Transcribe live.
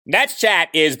Nats Chat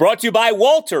is brought to you by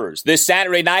Walters. This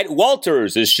Saturday night,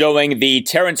 Walters is showing the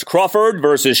Terrence Crawford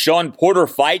versus Sean Porter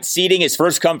fight. Seating is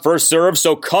first come, first serve,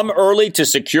 so come early to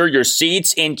secure your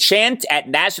seats. Enchant at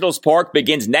Nationals Park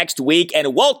begins next week,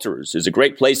 and Walters is a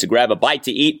great place to grab a bite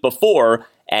to eat before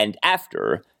and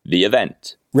after the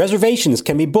event. Reservations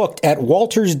can be booked at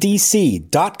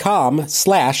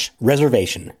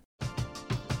waltersdc.com/reservation.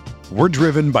 We're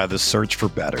driven by the search for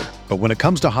better. But when it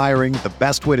comes to hiring, the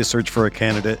best way to search for a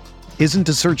candidate isn't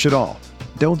to search at all.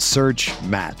 Don't search,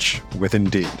 match with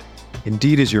Indeed.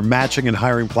 Indeed is your matching and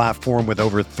hiring platform with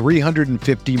over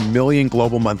 350 million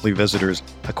global monthly visitors,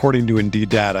 according to Indeed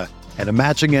data, and a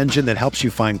matching engine that helps you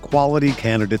find quality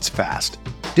candidates fast.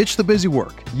 Ditch the busy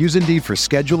work. Use Indeed for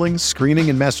scheduling, screening,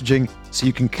 and messaging so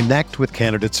you can connect with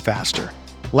candidates faster.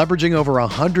 Leveraging over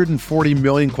 140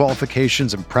 million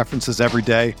qualifications and preferences every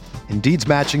day, Indeed's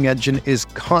matching engine is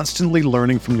constantly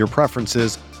learning from your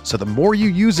preferences, so the more you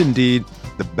use Indeed,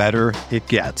 the better it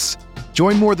gets.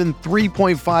 Join more than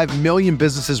 3.5 million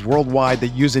businesses worldwide that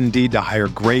use Indeed to hire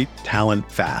great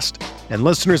talent fast. And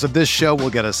listeners of this show will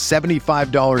get a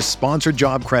 $75 sponsored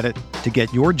job credit to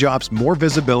get your jobs more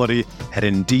visibility at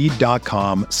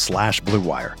Indeed.com/Blue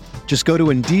Wire. Just go to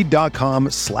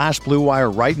Indeed.com/Blue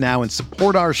Wire right now and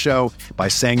support our show by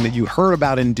saying that you heard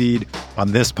about Indeed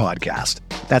on this podcast.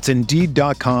 That's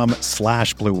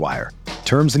Indeed.com/Blue Wire.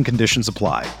 Terms and conditions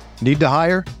apply. Need to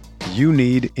hire? You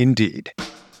need Indeed.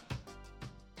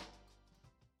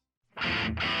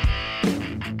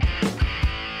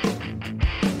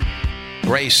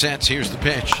 Gray sets. Here's the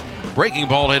pitch. Breaking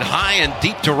ball hit high and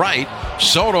deep to right.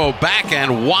 Soto back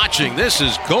and watching. This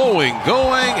is going,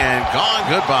 and gone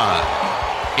goodbye.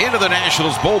 Into the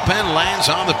Nationals bullpen, lands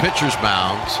on the pitcher's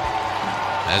mound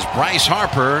as Bryce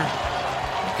Harper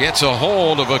gets a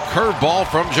hold of a curveball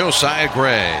from Josiah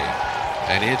Gray.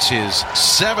 And it's his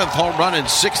 7th home run in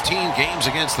 16 games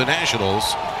against the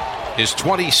Nationals. His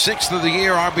 26th of the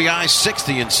year, RBI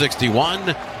 60 and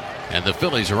 61. And the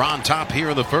Phillies are on top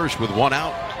here in the first with one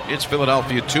out. It's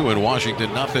Philadelphia 2 and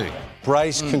Washington nothing.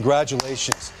 Bryce,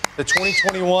 congratulations. The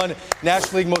 2021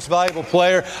 National League Most Valuable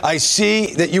Player. I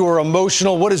see that you are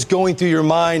emotional. What is going through your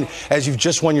mind as you've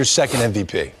just won your 2nd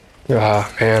MVP?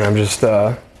 Man, I'm just,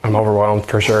 I'm overwhelmed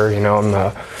for sure.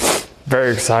 I'm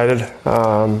very excited.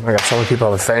 I got so many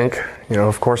people to thank.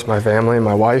 Of course, my family,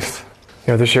 my wife.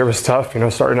 This year was tough,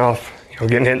 starting off,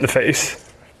 getting hit in the face.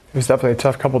 It was definitely a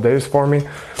tough couple days for me,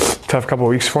 tough couple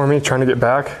weeks for me, trying to get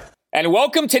back. And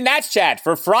welcome to Nats Chat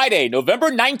for Friday,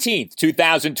 November 19th,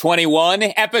 2021,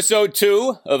 episode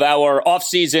 2 of our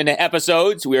off-season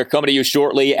episodes. We are coming to you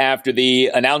shortly after the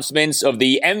announcements of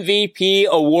the MVP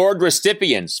award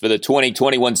recipients for the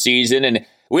 2021 season. And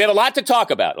we have a lot to talk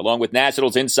about, along with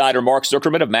Nationals insider Mark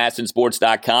Zuckerman of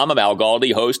MASNsports.com. I'm Al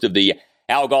Galdi, host of the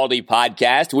Al Galdi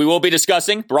podcast. We will be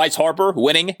discussing Bryce Harper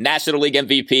winning National League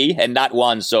MVP and not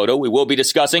Juan Soto. We will be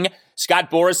discussing Scott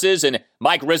Boras's and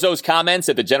Mike Rizzo's comments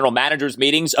at the general managers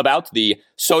meetings about the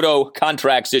Soto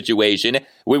contract situation.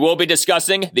 We will be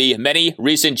discussing the many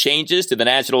recent changes to the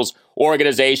Nationals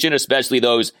organization, especially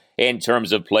those in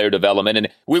terms of player development. And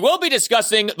we will be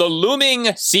discussing the looming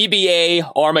CBA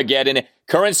Armageddon.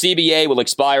 Current CBA will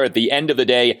expire at the end of the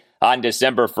day on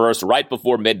December 1st, right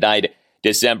before midnight,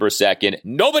 December 2nd.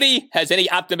 Nobody has any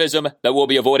optimism that we'll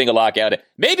be avoiding a lockout.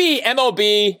 Maybe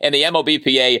MLB and the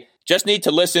MLBPA just need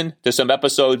to listen to some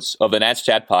episodes of the Nats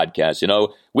Chat podcast.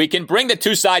 We can bring the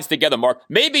two sides together, Mark.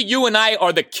 Maybe you and I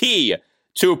are the key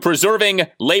to preserving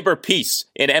labor peace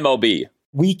in MLB.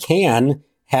 We can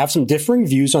have some differing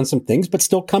views on some things, but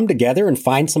still come together and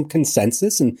find some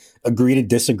consensus and agree to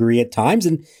disagree at times.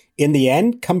 And in the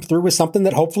end, come through with something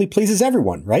that hopefully pleases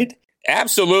everyone, right?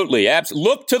 Absolutely.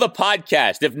 Look to the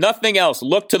podcast. If nothing else,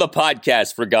 look to the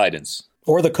podcast for guidance.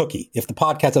 Or the cookie. If the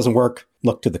podcast doesn't work,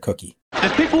 look to the cookie.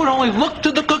 If people would only look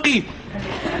to the cookie,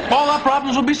 all our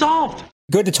problems would be solved.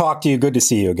 Good to talk to you. Good to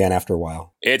see you again after a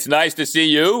while. It's nice to see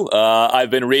you. I've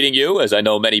been reading you, as I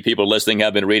know many people listening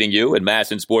have been reading you at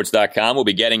MASNsports.com. We'll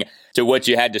be getting to what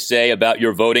you had to say about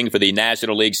your voting for the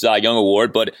National League Cy Young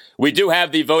Award, but we do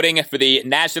have the voting for the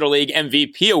National League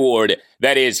MVP Award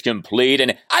that is complete,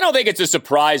 and I don't think it's a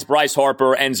surprise Bryce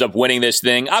Harper ends up winning this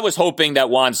thing. I was hoping that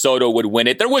Juan Soto would win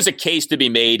it. There was a case to be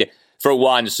made for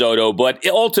Juan Soto, but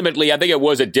ultimately, I think it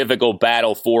was a difficult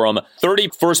battle for him. 30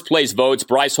 first-place votes.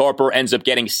 Bryce Harper ends up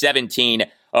getting 17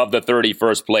 of the 30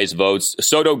 first-place votes.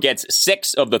 Soto gets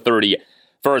 6 of the 30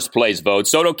 first-place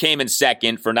votes. Soto came in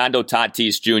second. Fernando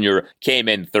Tatis Jr. came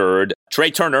in third.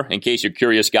 Trey Turner, in case you're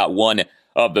curious, got 1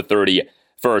 of the 30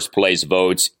 first-place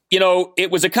votes.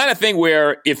 it was a kind of thing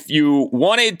where if you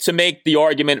wanted to make the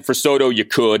argument for Soto, you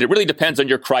could. It really depends on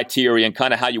your criteria and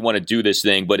kind of how you want to do this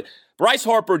thing. But Bryce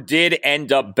Harper did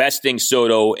end up besting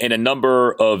Soto in a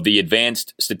number of the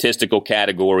advanced statistical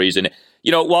categories. And,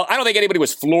 while I don't think anybody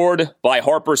was floored by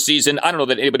Harper's season, I don't know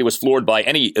that anybody was floored by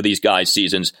any of these guys'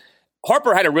 seasons.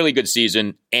 Harper had a really good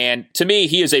season, and to me,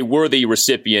 he is a worthy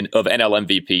recipient of NL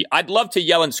MVP. I'd love to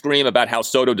yell and scream about how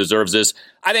Soto deserves this.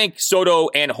 I think Soto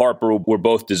and Harper were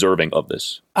both deserving of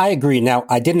this. I agree. Now,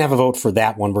 I didn't have a vote for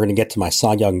that one. We're going to get to my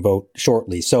Cy Young vote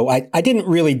shortly. So I didn't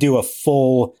really do a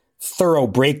full, thorough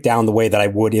breakdown the way that I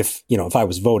would if I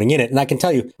was voting in it. And I can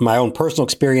tell you my own personal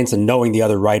experience and knowing the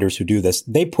other writers who do this,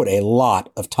 they put a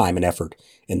lot of time and effort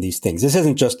in these things. This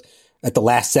isn't just at the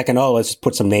last second, let's just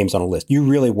put some names on a list. You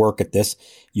really work at this.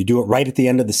 You do it right at the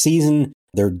end of the season.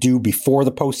 They're due before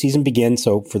the postseason begins.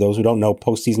 So for those who don't know,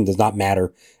 postseason does not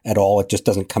matter at all. It just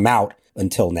doesn't come out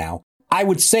until now. I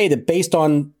would say that based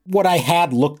on what I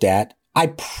had looked at, I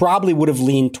probably would have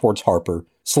leaned towards Harper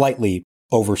slightly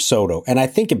over Soto. And I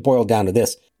think it boiled down to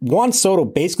this. Juan Soto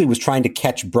basically was trying to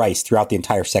catch Bryce throughout the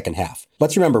entire second half.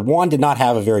 Let's remember, Juan did not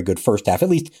have a very good first half, at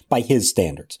least by his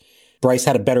standards. Bryce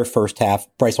had a better first half.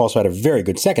 Bryce also had a very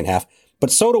good second half, but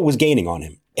Soto was gaining on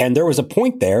him. And there was a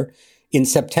point there in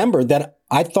September that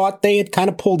I thought they had kind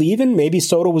of pulled even. Maybe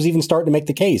Soto was even starting to make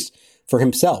the case for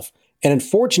himself. And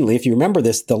unfortunately, if you remember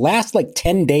this, the last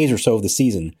 10 days or so of the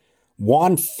season,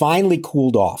 Juan finally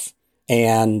cooled off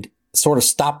and sort of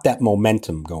stopped that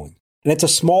momentum going. And it's a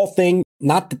small thing,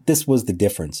 not that this was the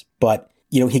difference, but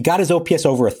he got his OPS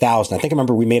over 1,000. I think I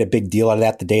remember we made a big deal out of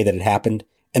that the day that it happened.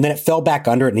 And then it fell back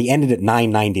under it, and he ended at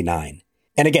 999.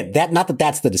 And again, not that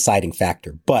that's the deciding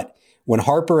factor, but when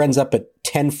Harper ends up at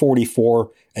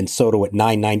 1044 and Soto at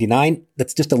 999,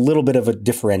 that's just a little bit of a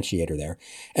differentiator there.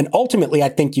 And ultimately, I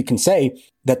think you can say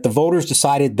that the voters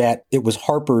decided that it was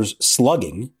Harper's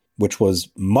slugging, which was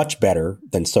much better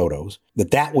than Soto's,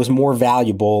 that was more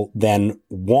valuable than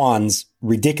Juan's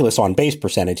ridiculous on-base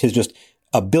percentage, his just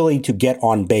ability to get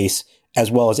on base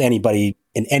as well as anybody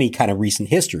in any kind of recent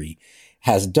history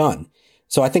has done.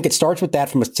 So I think it starts with that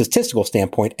from a statistical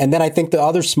standpoint. And then I think the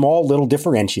other small little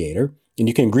differentiator, and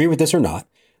you can agree with this or not,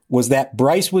 was that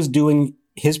Bryce was doing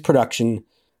his production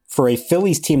for a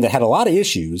Phillies team that had a lot of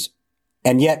issues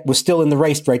and yet was still in the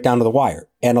race right down to the wire.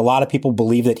 And a lot of people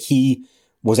believe that he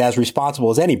was as responsible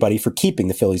as anybody for keeping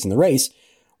the Phillies in the race,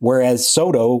 whereas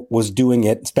Soto was doing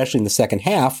it, especially in the second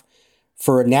half,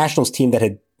 for a Nationals team that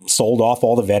had sold off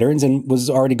all the veterans and was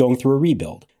already going through a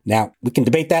rebuild. Now, we can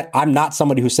debate that. I'm not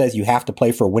somebody who says you have to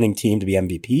play for a winning team to be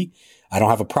MVP. I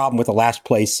don't have a problem with a last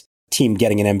place team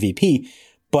getting an MVP.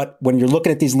 But when you're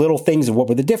looking at these little things of what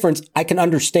were the difference, I can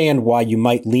understand why you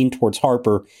might lean towards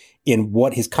Harper in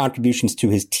what his contributions to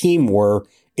his team were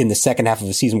in the second half of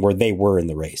the season where they were in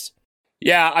the race.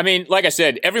 Yeah, I mean, like I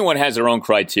said, everyone has their own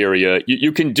criteria.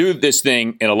 You can do this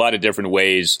thing in a lot of different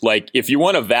ways. Like, if you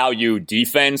want to value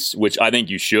defense, which I think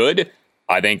you should,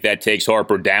 I think that takes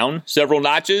Harper down several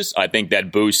notches. I think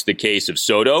that boosts the case of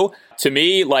Soto. To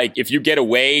me, if you get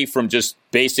away from just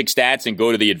basic stats and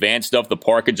go to the advanced stuff, the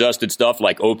park-adjusted stuff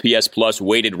like OPS plus,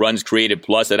 weighted runs created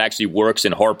plus, that actually works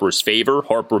in Harper's favor.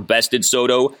 Harper bested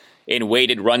Soto in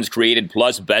weighted runs created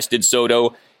plus, bested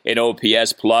Soto in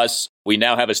OPS plus. We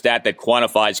now have a stat that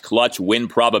quantifies clutch win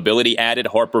probability added.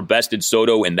 Harper bested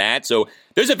Soto in that. So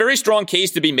there's a very strong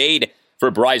case to be made for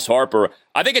Bryce Harper.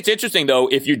 I think it's interesting, though,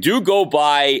 if you do go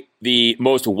by the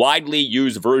most widely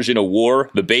used version of WAR,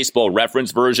 the baseball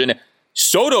reference version,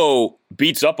 Soto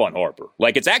beats up on Harper.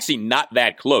 It's actually not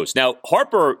that close. Now,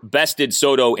 Harper bested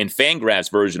Soto in Fangraphs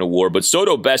version of WAR, but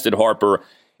Soto bested Harper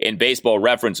in baseball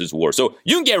references WAR. So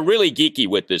you can get really geeky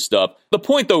with this stuff. The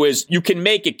point, though, is you can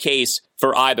make a case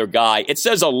for either guy. It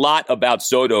says a lot about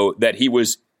Soto that he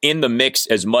was in the mix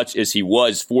as much as he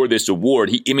was for this award.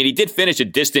 He did finish a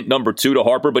distant number 2 to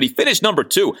Harper, but he finished number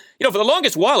 2. For the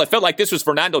longest while, it felt like this was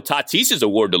Fernando Tatis's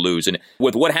award to lose. And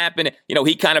with what happened,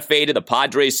 he kind of faded. The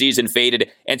Padres season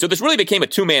faded. And so this really became a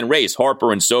two-man race,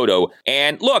 Harper and Soto.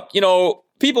 And look,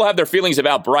 people have their feelings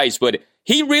about Bryce, but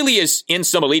he really is in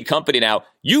some elite company now.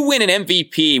 You win an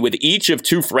MVP with each of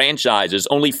 2 franchises.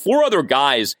 Only 4 other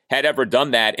guys had ever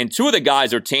done that, and 2 of the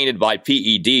guys are tainted by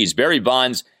PEDs. Barry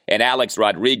Bonds and Alex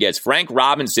Rodriguez. Frank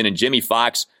Robinson and Jimmy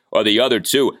Fox are the other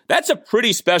 2. That's a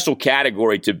pretty special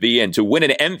category to be in, to win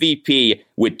an MVP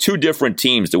with 2 different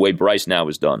teams the way Bryce now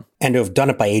has done. And to have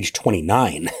done it by age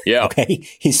 29. Yeah. Okay.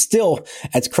 He's still,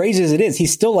 as crazy as it is,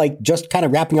 he's still just kind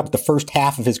of wrapping up the first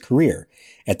half of his career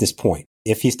at this point.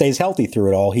 If he stays healthy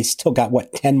through it all, he's still got,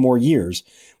 10 more years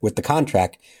with the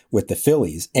contract with the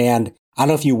Phillies. And I don't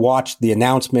know if you watched the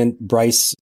announcement.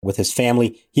 Bryce with his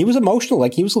family. He was emotional,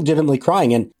 like he was legitimately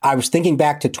crying. And I was thinking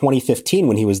back to 2015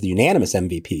 when he was the unanimous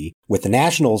MVP with the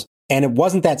Nationals, and it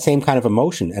wasn't that same kind of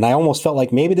emotion. And I almost felt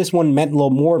like maybe this one meant a little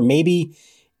more. Maybe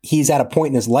he's at a point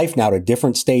in his life now, at a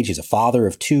different stage. He's a father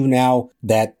of 2 now,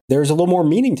 that there's a little more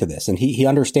meaning to this. And he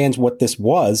understands what this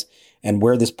was and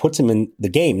where this puts him in the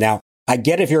game. Now, I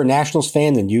get if you're a Nationals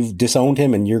fan and you've disowned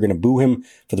him and you're going to boo him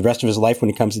for the rest of his life when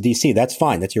he comes to DC. That's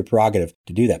fine. That's your prerogative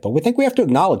to do that. But we think we have to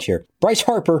acknowledge here, Bryce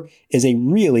Harper is a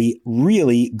really,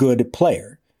 really good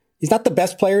player. He's not the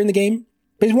best player in the game,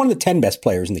 but he's one of the 10 best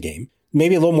players in the game.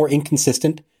 Maybe a little more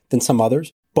inconsistent than some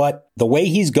others. But the way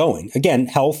he's going, again,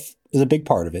 health is a big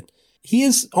part of it. He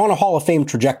is on a Hall of Fame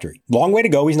trajectory. Long way to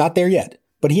go. He's not there yet,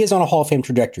 but he is on a Hall of Fame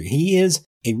trajectory. He is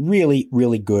a really,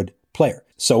 really good player.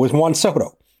 So is Juan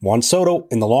Soto. Juan Soto,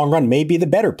 in the long run, may be the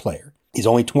better player. He's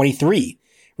only 23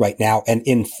 right now, and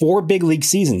in 4 big league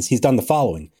seasons, he's done the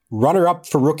following. Runner-up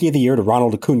for Rookie of the Year to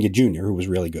Ronald Acuna Jr., who was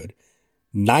really good.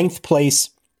 9th place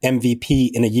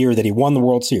MVP in a year that he won the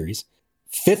World Series.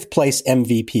 5th place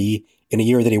MVP in a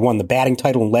year that he won the batting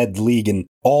title and led the league in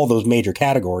all those major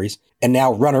categories. And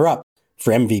now runner-up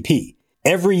for MVP.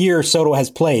 Every year Soto has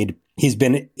played, he's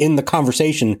been in the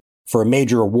conversation for a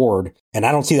major award, and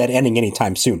I don't see that ending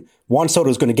anytime soon. Juan Soto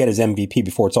is going to get his MVP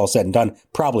before it's all said and done,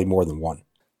 probably more than one.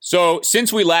 So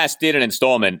since we last did an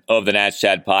installment of the Nats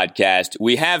Chat podcast,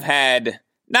 we have had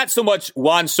not so much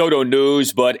Juan Soto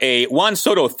news, but a Juan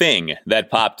Soto thing that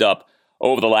popped up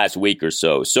over the last week or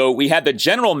so. So we had the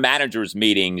general managers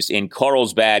meetings in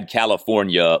Carlsbad,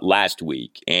 California last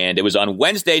week, and it was on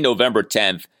Wednesday, November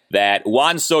 10th, that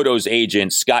Juan Soto's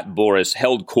agent, Scott Boras,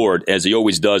 held court, as he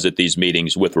always does at these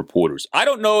meetings, with reporters. I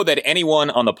don't know that anyone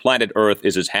on the planet Earth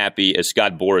is as happy as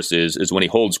Scott Boras is when he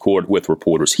holds court with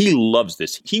reporters. He loves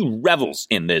this. He revels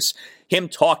in this. Him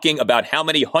talking about how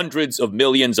many hundreds of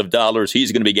millions of dollars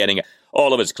he's going to be getting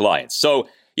all of his clients. So,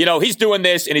 you know, he's doing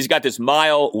this, and he's got this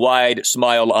mile-wide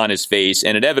smile on his face,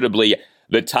 and inevitably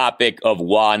the topic of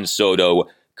Juan Soto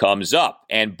comes up.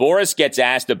 And Boras gets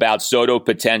asked about Soto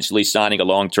potentially signing a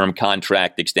long-term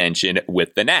contract extension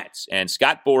with the Nats. And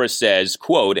Scott Boras says,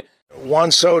 quote,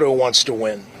 Juan Soto wants to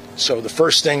win. So the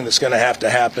first thing that's going to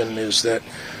happen is that,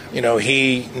 you know,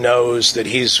 he knows that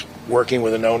he's working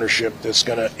with an ownership that's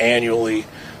going to annually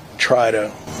try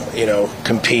to, you know,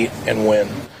 compete and win.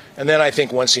 And then I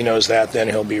think once he knows that, then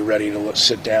he'll be ready to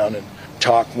sit down and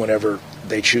talk whenever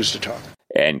they choose to talk.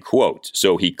 End quote.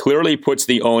 So he clearly puts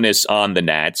the onus on the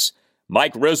Nats.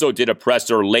 Mike Rizzo did a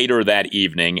presser later that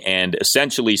evening and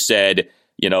essentially said,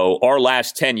 you know, our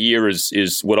last 10 years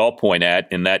is what I'll point at,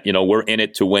 in that, you know, we're in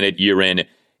it to win it year in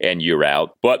and year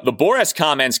out. But the Boras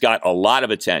comments got a lot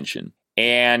of attention.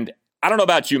 And I don't know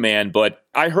about you, man, but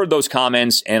I heard those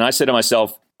comments and I said to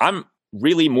myself, I'm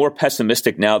really more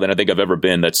pessimistic now than I think I've ever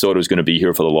been that Soto's going to be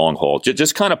here for the long haul.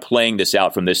 Just kind of playing this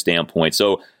out from this standpoint.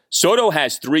 So Soto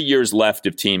has 3 years left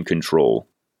of team control.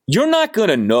 You're not going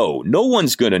to know. No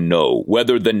one's going to know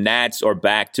whether the Nats are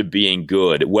back to being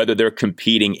good, whether they're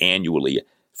competing annually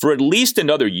for at least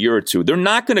another year or two. They're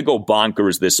not going to go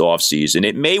bonkers this offseason.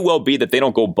 It may well be that they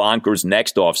don't go bonkers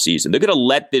next offseason. They're going to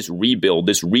let this rebuild,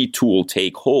 this retool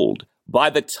take hold. By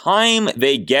the time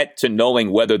they get to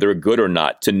knowing whether they're good or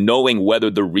not, to knowing whether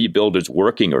the rebuild is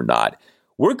working or not,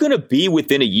 we're going to be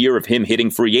within a year of him hitting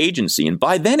free agency. And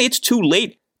by then, it's too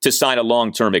late to sign a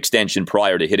long-term extension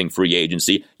prior to hitting free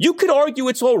agency. You could argue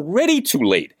it's already too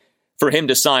late for him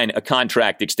to sign a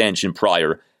contract extension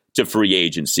prior to free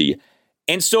agency.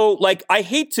 And so, like, I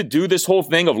hate to do this whole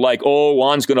thing of like, oh,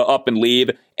 Juan's going to up and leave.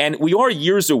 And we are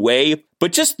years away.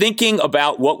 But just thinking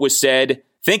about what was said,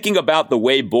 thinking about the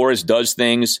way Boras does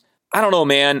things, I don't know,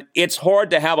 man. It's hard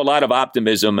to have a lot of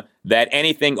optimism that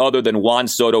anything other than Juan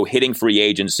Soto hitting free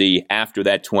agency after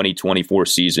that 2024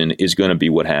 season is going to be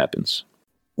what happens.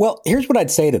 Well, here's what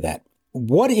I'd say to that.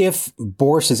 What if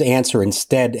Boras's answer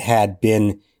instead had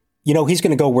been, you know, he's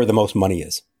going to go where the most money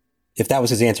is? If that was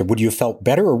his answer, would you have felt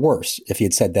better or worse if he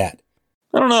had said that?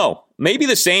 I don't know. Maybe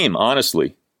the same,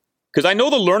 honestly. Because I know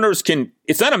the Lerners can,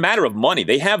 it's not a matter of money.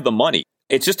 They have the money.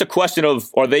 It's just a question of,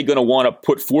 are they going to want to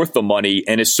put forth the money?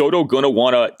 And is Soto going to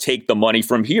want to take the money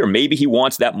from here? Maybe he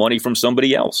wants that money from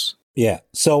somebody else. Yeah.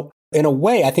 So in a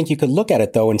way, I think you could look at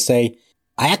it, though, and say,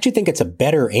 I actually think it's a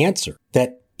better answer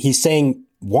that he's saying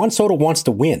Juan Soto wants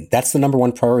to win. That's the number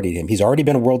one priority to him. He's already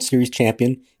been a World Series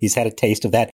champion. He's had a taste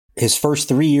of that. His first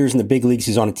 3 years in the big leagues,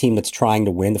 he's on a team that's trying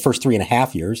to win, the first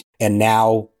 3.5 years. And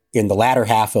now in the latter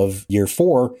half of year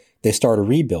 4, they start a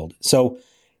rebuild. So,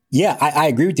 yeah, I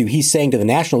agree with you. He's saying to the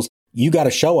Nationals, you got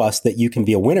to show us that you can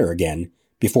be a winner again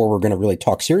before we're going to really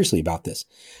talk seriously about this.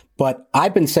 But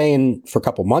I've been saying for a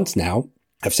couple months now,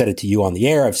 I've said it to you on the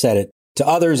air, I've said it to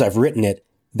others, I've written it,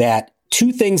 that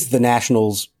two things the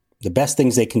Nationals, the best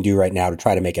things they can do right now to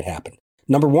try to make it happen.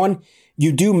 Number one,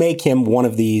 you do make him one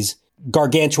of these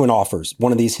gargantuan offers,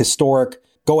 one of these historic,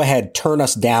 go ahead, turn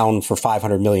us down for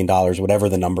 $500 million, whatever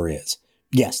the number is.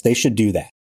 Yes, they should do that.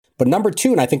 But number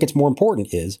two, and I think it's more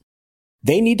important, is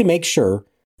they need to make sure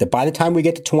that by the time we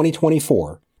get to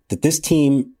 2024, that this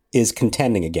team is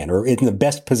contending again, or in the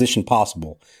best position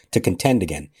possible to contend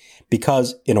again.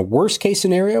 Because in a worst case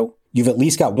scenario, you've at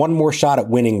least got one more shot at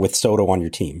winning with Soto on your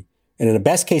team. And in a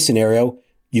best case scenario,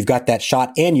 you've got that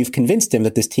shot and you've convinced him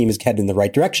that this team is headed in the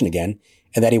right direction again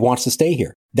and that he wants to stay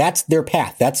here. That's their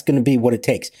path. That's going to be what it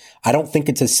takes. I don't think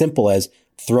it's as simple as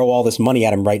throw all this money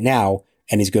at him right now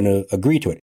and he's going to agree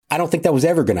to it. I don't think that was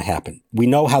ever going to happen. We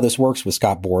know how this works with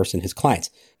Scott Boras and his clients.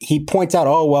 He points out,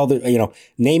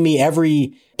 name me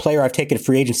every player I've taken to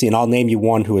free agency and I'll name you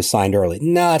one who was signed early.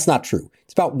 No, that's not true.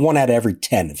 It's about 1 out of every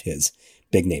 10 of his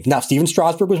big names. Now, Steven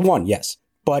Strasburg was one, yes.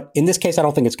 But in this case, I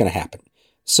don't think it's going to happen.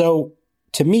 So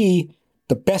to me,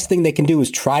 the best thing they can do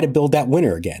is try to build that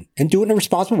winner again and do it in a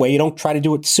responsible way. You don't try to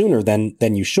do it sooner than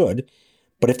you should.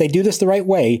 But if they do this the right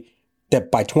way, that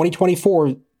by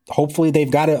 2024, hopefully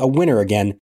they've got a winner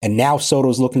again. And now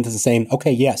Soto's looking to the saying,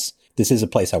 okay, yes, this is a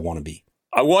place I want to be.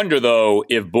 I wonder, though,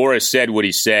 if Boras said what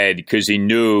he said because he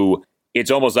knew it's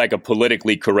almost like a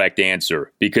politically correct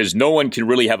answer because no one can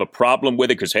really have a problem with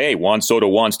it because, hey, Juan Soto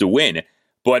wants to win.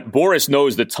 But Boras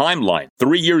knows the timeline.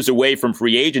 3 years away from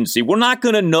free agency, we're not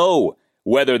going to know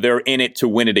whether they're in it to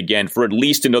win it again for at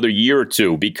least another year or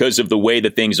two because of the way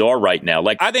that things are right now.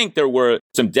 Like, I think there were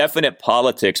some definite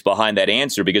politics behind that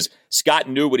answer because Scott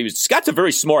knew what he was. Scott's a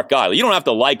very smart guy. You don't have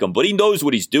to like him, but he knows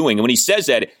what he's doing. And when he says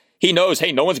that, he knows,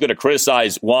 hey, no one's going to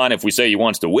criticize Juan if we say he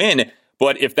wants to win.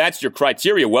 But if that's your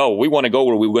criteria, well, we want to go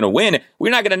where we're going to win. We're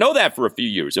not going to know that for a few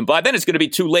years. And by then it's going to be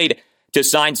too late to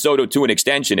sign Soto to an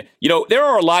extension. You know, there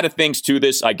are a lot of things to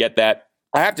this. I get that.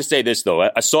 I have to say this, though.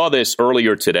 I saw this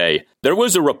earlier today. There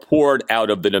was a report out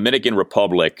of the Dominican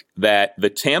Republic that the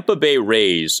Tampa Bay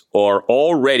Rays are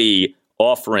already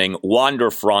offering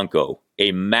Wander Franco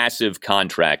a massive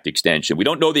contract extension. We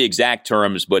don't know the exact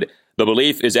terms, but the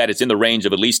belief is that it's in the range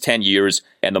of at least 10 years,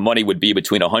 and the money would be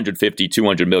between $150,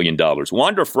 $200 million.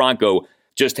 Wander Franco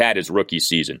just had his rookie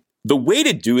season. The way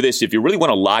to do this, if you really want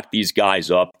to lock these guys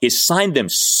up, is sign them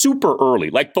super early,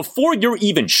 like before you're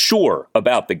even sure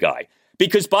about the guy.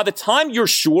 Because by the time you're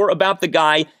sure about the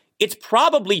guy, it's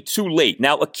probably too late.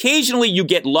 Now, occasionally you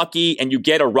get lucky and you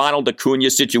get a Ronald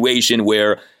Acuna situation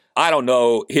where, I don't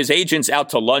know, his agent's out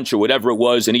to lunch or whatever it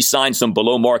was, and he signed some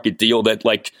below market deal that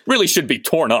really should be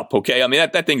torn up, okay? I mean,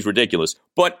 that thing's ridiculous.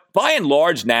 But by and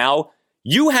large now,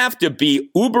 you have to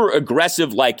be uber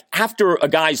aggressive after a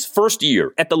guy's first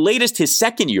year, at the latest his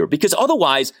second year, because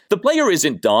otherwise the player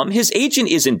isn't dumb. His agent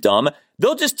isn't dumb.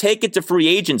 They'll just take it to free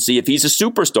agency if he's a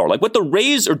superstar, like what the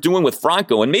Rays are doing with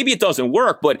Franco. And maybe it doesn't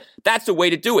work, but that's the way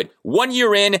to do it. 1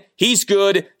 year in, he's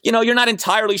good. You know, you're not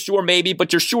entirely sure maybe,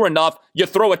 but you're sure enough. You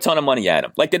throw a ton of money at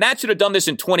him. Like the Nats should have done this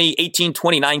in 2018,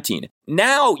 2019.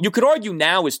 Now, you could argue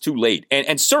now is too late.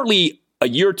 And certainly a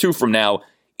year or two from now,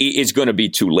 is going to be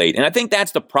too late. And I think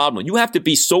that's the problem. You have to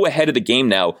be so ahead of the game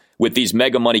now with these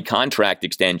mega money contract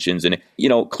extensions. And,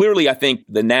 clearly I think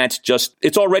the Nats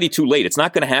it's already too late. It's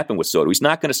not going to happen with Soto. He's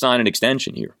not going to sign an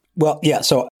extension here. Well, yeah.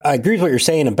 So I agree with what you're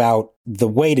saying about the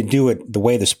way to do it, the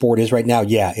way the sport is right now.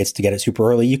 Yeah, it's to get it super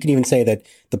early. You can even say that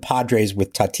the Padres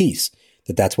with Tatis,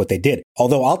 that's what they did.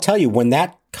 Although I'll tell you, when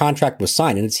that contract was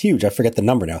signed, and it's huge, I forget the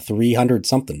number now,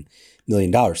 $300-something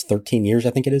million, 13 years, I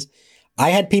think it is.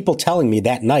 I had people telling me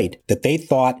that night that they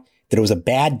thought that it was a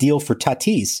bad deal for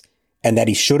Tatis and that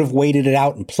he should have waited it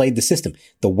out and played the system.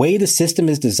 The way the system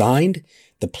is designed,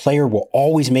 the player will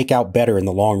always make out better in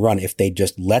the long run if they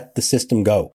just let the system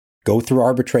go through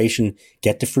arbitration,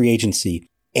 get to free agency.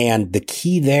 And the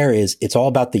key there is it's all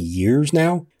about the years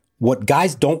now. What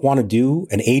guys don't want to do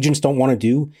and agents don't want to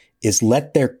do is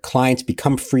let their clients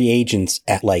become free agents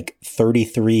at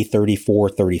 33, 34,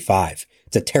 35.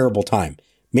 It's a terrible time.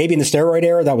 Maybe in the steroid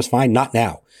era, that was fine. Not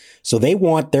now. So they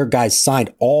want their guys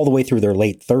signed all the way through their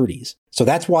late 30s. So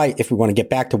that's why if we want to get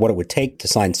back to what it would take to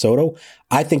sign Soto,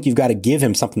 I think you've got to give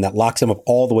him something that locks him up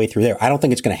all the way through there. I don't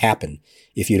think it's going to happen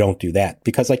if you don't do that.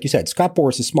 Because like you said, Scott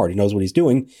Boras is smart. He knows what he's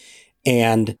doing.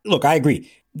 And look, I agree.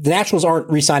 The Nationals aren't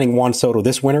re-signing Juan Soto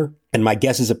this winter. And my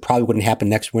guess is it probably wouldn't happen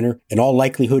next winter. In all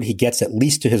likelihood, he gets at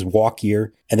least to his walk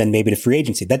year and then maybe to free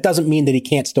agency. That doesn't mean that he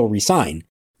can't still re-sign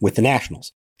with the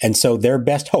Nationals. And so their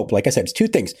best hope, like I said, it's two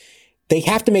things. They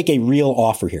have to make a real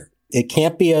offer here. It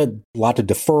can't be a lot of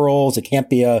deferrals. It can't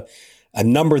be a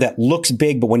number that looks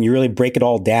big, but when you really break it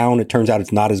all down, it turns out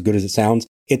it's not as good as it sounds.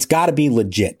 It's got to be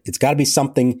legit. It's got to be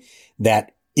something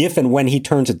that if and when he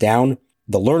turns it down,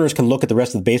 the Lerners can look at the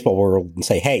rest of the baseball world and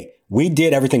say, hey, we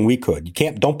did everything we could.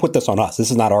 Don't put this on us.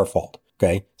 This is not our fault.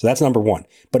 Okay. So that's number one.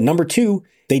 But number two,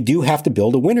 they do have to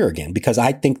build a winner again, because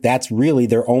I think that's really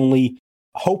their only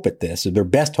hope at this, or their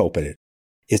best hope at it,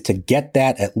 is to get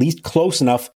that at least close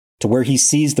enough to where he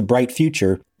sees the bright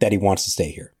future that he wants to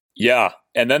stay here. Yeah.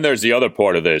 And then there's the other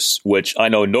part of this, which I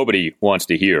know nobody wants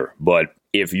to hear. But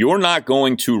if you're not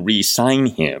going to re-sign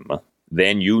him,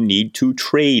 then you need to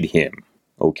trade him.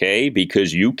 Okay?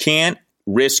 Because you can't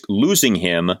risk losing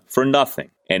him for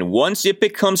nothing. And once it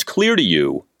becomes clear to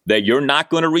you that you're not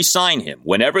going to re-sign him,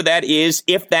 whenever that is,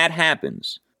 if that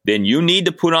happens, then you need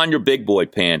to put on your big boy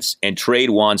pants and trade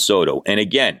Juan Soto. And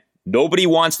again, nobody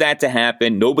wants that to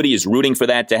happen. Nobody is rooting for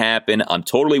that to happen. I'm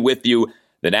totally with you.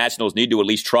 The Nationals need to at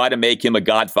least try to make him a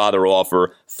Godfather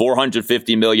offer,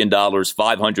 $450 million,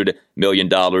 $500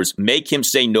 million. Make him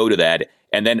say no to that,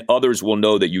 and then others will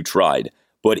know that you tried.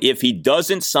 But if he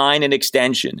doesn't sign an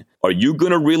extension, are you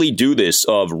going to really do this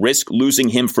of risk losing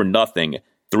him for nothing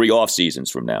 3 off seasons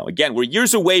from now? Again, we're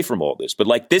years away from all this, but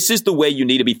this is the way you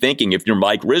need to be thinking if you're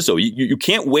Mike Rizzo. You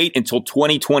can't wait until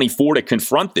 2024 to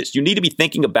confront this. You need to be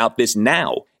thinking about this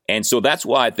now. And so that's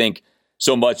why I think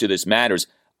so much of this matters.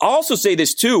 I'll also say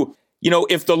this too.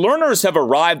 If the Lerners have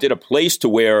arrived at a place to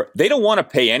where they don't want to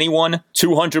pay anyone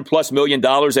 $200+ million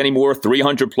anymore,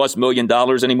 $300+ million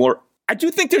anymore, I do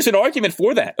think there's an argument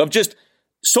for that, of just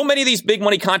so many of these big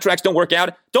money contracts don't work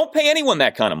out. Don't pay anyone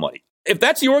that kind of money. If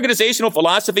that's the organizational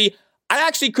philosophy, I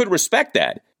actually could respect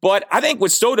that. But I think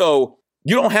with Soto,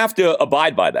 you don't have to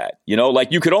abide by that.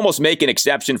 You could almost make an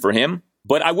exception for him.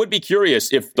 But I would be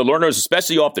curious if the Lerners,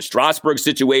 especially off the Strasburg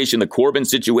situation, the Corbin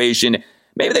situation,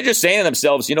 maybe they're just saying to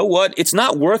themselves, you know what? It's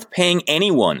not worth paying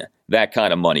anyone that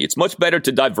kind of money. It's much better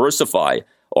to diversify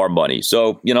our money.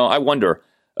 So, I wonder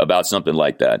about something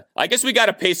like that. I guess we got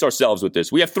to pace ourselves with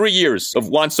this. We have 3 years of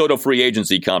Juan Soto free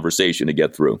agency conversation to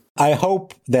get through. I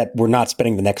hope that we're not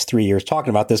spending the next 3 years talking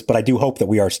about this, but I do hope that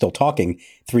we are still talking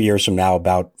 3 years from now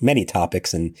about many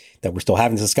topics, and that we're still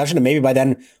having this discussion. And maybe by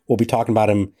then we'll be talking about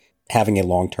him having a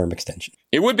long-term extension.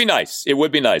 It would be nice. It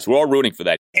would be nice. We're all rooting for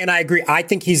that. And I agree. I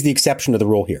think he's the exception to the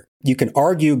rule here. You can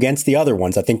argue against the other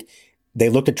ones. I think they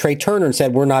looked at Trey Turner and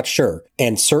said, we're not sure.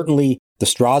 And certainly the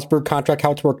Strasburg contract,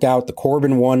 how it's worked out, the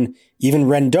Corbin one, even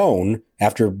Rendon,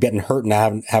 after getting hurt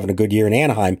and having a good year in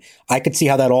Anaheim, I could see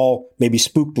how that all maybe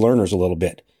spooked Lerners a little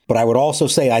bit. But I would also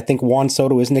say I think Juan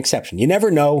Soto is an exception. You never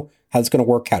know how it's going to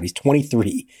work out. He's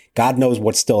 23. God knows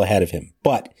what's still ahead of him.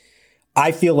 But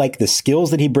I feel like the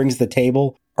skills that he brings to the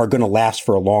table are going to last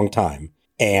for a long time.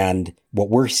 And what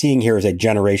we're seeing here is a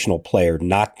generational player,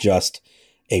 not just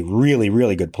a really,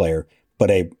 really good player,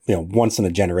 but a once in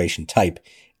a generation type.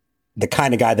 The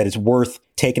kind of guy that is worth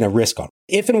taking a risk on.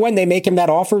 If and when they make him that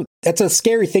offer, that's a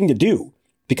scary thing to do,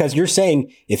 because you're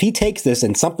saying if he takes this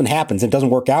and something happens and it doesn't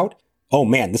work out, oh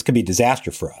man, this could be a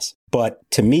disaster for us. But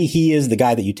to me, he is the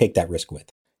guy that you take that risk with.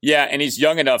 Yeah, and he's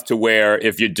young enough to where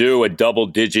if you do a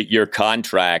double-digit year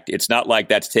contract, it's not like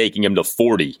that's taking him to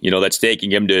 40. That's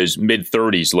taking him to his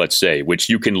mid-30s, let's say, which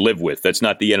you can live with. That's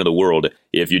not the end of the world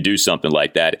if you do something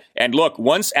like that. And look,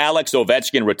 once Alex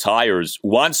Ovechkin retires,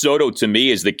 Juan Soto, to me,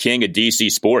 is the king of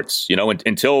DC sports.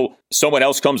 Until someone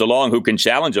else comes along who can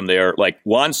challenge him there,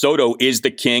 Juan Soto is the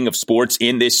king of sports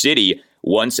in this city.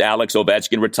 Once Alex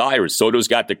Ovechkin retires, Soto's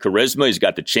got the charisma, he's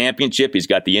got the championship, he's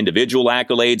got the individual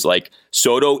accolades.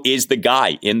 Soto is the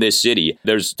guy in this city.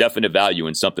 There's definite value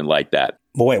in something like that.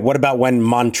 But wait, what about when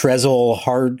Montrezl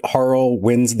Harrell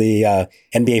wins the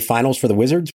NBA Finals for the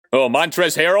Wizards? Oh,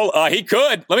 Montrezl Harrell? He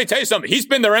could. Let me tell you something. He's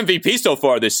been their MVP so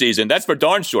far this season. That's for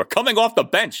darn sure. Coming off the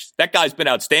bench, that guy's been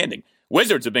outstanding.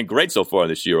 Wizards have been great so far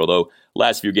this year, although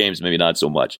last few games maybe not so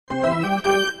much.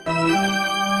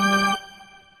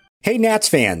 Hey, Nats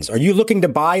fans, are you looking to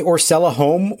buy or sell a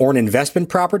home or an investment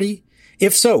property?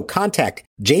 If so, contact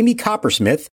Jamie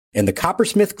Coppersmith and the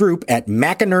Coppersmith Group at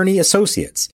McInerney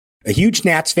Associates. A huge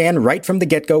Nats fan right from the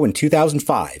get-go in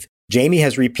 2005, Jamie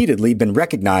has repeatedly been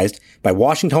recognized by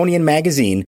Washingtonian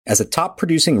Magazine as a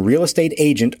top-producing real estate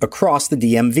agent across the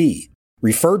DMV.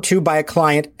 Referred to by a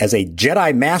client as a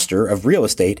Jedi Master of real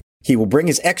estate, he will bring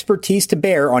his expertise to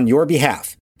bear on your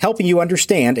behalf, helping you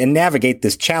understand and navigate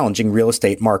this challenging real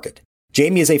estate market.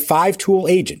 Jamie is a 5-tool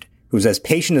agent who's as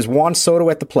patient as Juan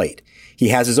Soto at the plate. He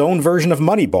has his own version of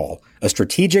Moneyball, a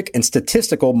strategic and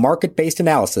statistical market-based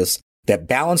analysis that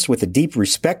balanced with a deep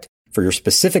respect for your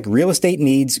specific real estate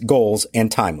needs, goals,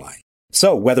 and timeline.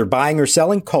 So whether buying or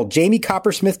selling, call Jamie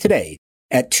Coppersmith today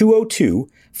at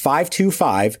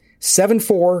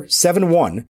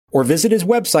 202-525-7471 or visit his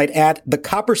website at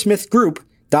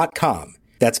thecoppersmithgroup.com.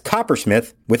 That's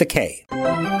Coppersmith with a K.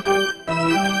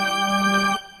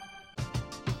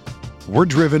 We're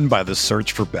driven by the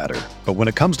search for better. But when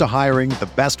it comes to hiring, the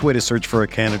best way to search for a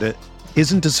candidate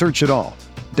isn't to search at all.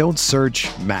 Don't search,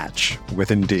 match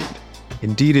with Indeed.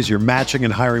 Indeed is your matching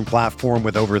and hiring platform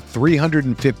with over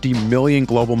 350 million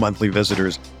global monthly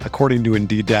visitors, according to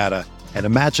Indeed data, and a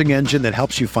matching engine that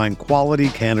helps you find quality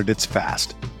candidates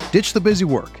fast. Ditch the busy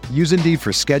work. Use Indeed for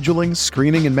scheduling,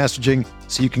 screening, and messaging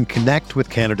so you can connect with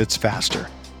candidates faster.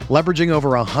 Leveraging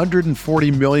over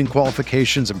 140 million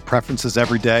qualifications and preferences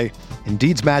every day,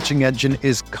 Indeed's matching engine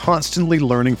is constantly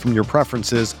learning from your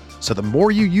preferences, so the more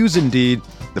you use Indeed,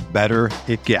 the better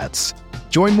it gets.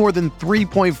 Join more than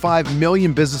 3.5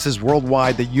 million businesses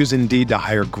worldwide that use Indeed to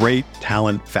hire great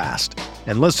talent fast.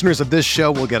 And listeners of this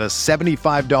show will get a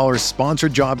 $75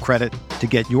 sponsored job credit to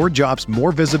get your jobs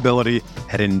more visibility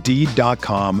at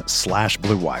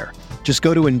Indeed.com/Blue Wire. Just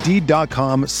go to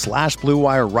Indeed.com/Blue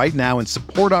Wire right now and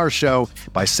support our show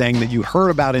by saying that you heard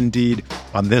about Indeed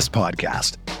on this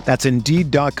podcast. That's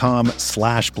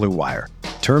Indeed.com/Blue Wire.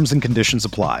 Terms and conditions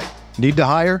apply. Need to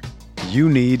hire? You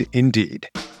need Indeed.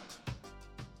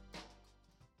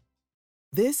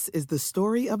 This is the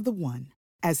story of the one.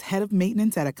 As head of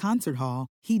maintenance at a concert hall,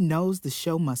 he knows the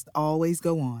show must always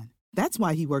go on. That's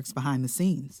why he works behind the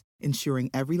scenes, ensuring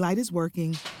every light is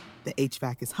working, the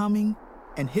HVAC is humming,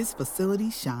 and his facility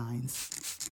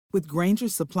shines. With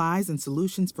Grainger's supplies and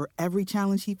solutions for every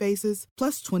challenge he faces,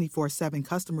 plus 24/7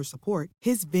 customer support,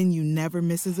 his venue never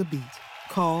misses a beat.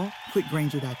 Call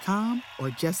quickgrainger.com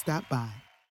or just stop by.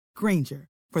 Grainger,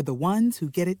 for the ones who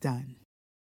get it done.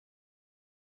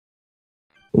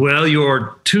 Well,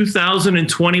 your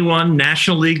 2021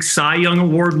 National League Cy Young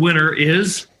Award winner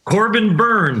is Corbin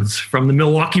Burnes from the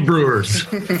Milwaukee Brewers.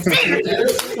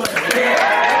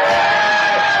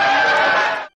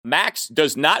 Max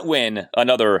does not win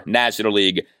another National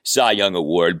League Cy Young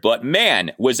Award, but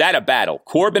man, was that a battle.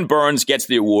 Corbin Burnes gets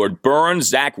the award. Burnes,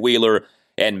 Zach Wheeler,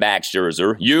 and Max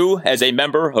Scherzer. You, as a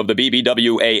member of the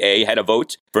BBWAA, had a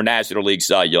vote for National League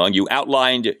Cy Young. You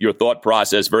outlined your thought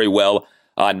process very well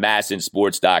on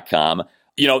massinsports.com.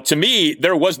 You know, to me,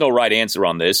 there was no right answer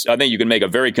on this. I think you can make a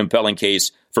very compelling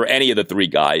case for any of the three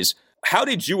guys. How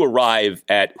did you arrive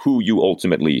at who you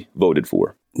ultimately voted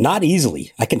for? Not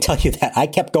easily. I can tell you that. I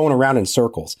kept going around in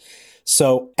circles.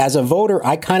 So as a voter,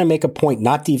 I kind of make a point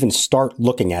not to even start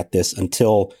looking at this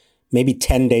until maybe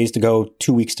 10 days to go,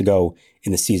 2 weeks to go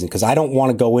in the season, because I don't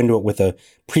want to go into it with a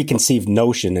preconceived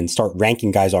notion and start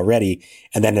ranking guys already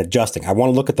and then adjusting. I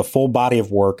want to look at the full body of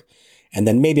work and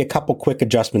then maybe a couple quick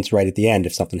adjustments right at the end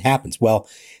if something happens. Well,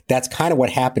 that's kind of what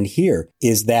happened here,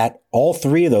 is that all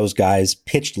three of those guys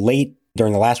pitched late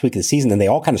during the last week of the season, and they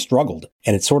all kind of struggled,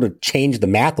 and it sort of changed the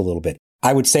math a little bit.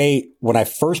 I would say when I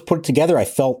first put it together, I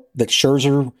felt that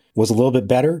Scherzer was a little bit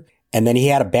better, and then he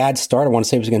had a bad start. I want to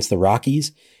say it was against the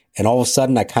Rockies, and all of a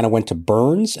sudden I kind of went to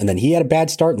Burnes, and then he had a bad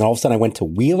start, and then all of a sudden I went to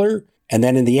Wheeler, and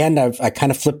then in the end I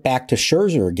kind of flipped back to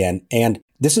Scherzer again, and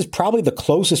this is probably the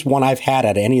closest one I've had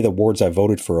out of any of the awards I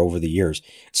voted for over the years.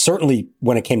 Certainly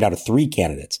when it came down to three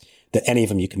candidates, that any of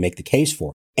them you can make the case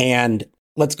for. And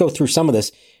let's go through some of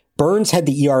this. Burnes had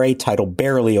the ERA title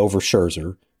barely over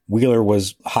Scherzer. Wheeler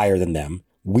was higher than them.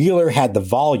 Wheeler had the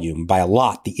volume by a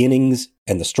lot, the innings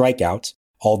and the strikeouts,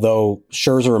 although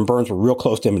Scherzer and Burnes were real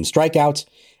close to him in strikeouts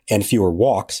and fewer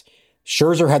walks.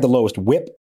 Scherzer had the lowest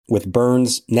whip with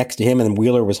Burnes next to him, and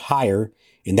Wheeler was higher.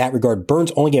 In that regard,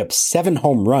 Burnes only gave up 7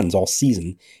 home runs all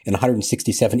season in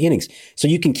 167 innings. So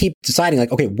you can keep deciding,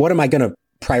 like, okay, what am I going to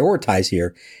prioritize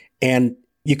here? And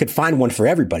you could find one for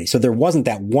everybody. So there wasn't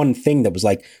that one thing that was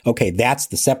like, okay, that's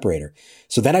the separator.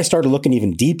 So then I started looking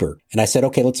even deeper, and I said,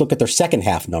 okay, let's look at their second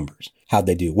half numbers. How'd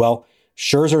they do? Well,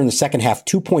 Scherzer in the second half,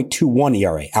 2.21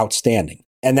 ERA, outstanding.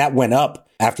 And that went up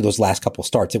after those last couple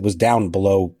starts. It was down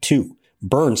below 2.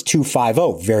 Burnes,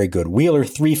 2.50, very good. Wheeler,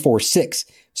 3.46,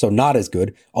 so not as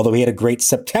good, although he had a great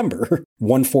September,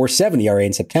 1.47 ERA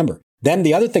in September. Then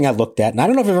the other thing I looked at, and I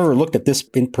don't know if I've ever looked at this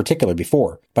in particular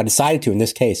before, but I decided to in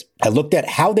this case, I looked at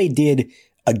how they did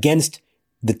against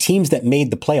the teams that made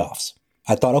the playoffs.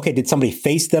 I thought, okay, did somebody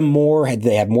face them more? Had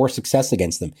they had more success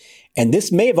against them? And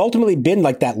this may have ultimately been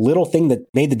like that little thing that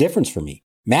made the difference for me.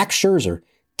 Max Scherzer,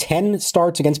 10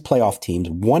 starts against playoff teams,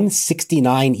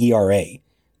 1.69 ERA.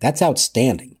 That's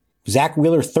outstanding. Zach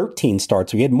Wheeler, 13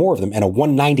 starts. We had more of them, and a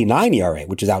 1.99 ERA,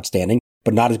 which is outstanding,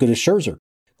 but not as good as Scherzer.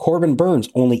 Corbin Burnes,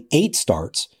 only 8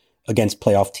 starts against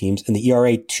playoff teams, and the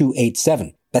ERA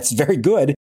 2.87. That's very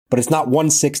good, but it's not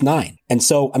 1.69. And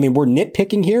so, I mean, we're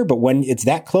nitpicking here, but when it's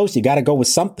that close, you got to go with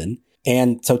something.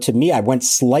 And so to me, I went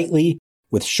slightly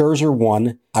with Scherzer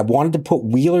 1. I wanted to put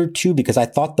Wheeler 2 because I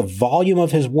thought the volume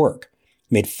of his work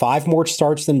made 5 more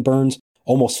starts than Burns,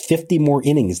 almost 50 more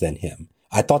innings than him.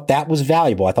 I thought that was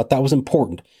valuable. I thought that was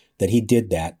important that he did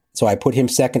that. So I put him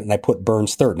second and I put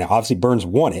Burns third. Now, obviously Burns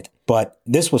won it, but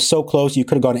this was so close. You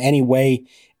could have gone any way,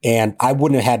 and I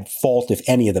wouldn't have had fault if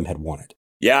any of them had won it.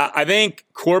 Yeah, I think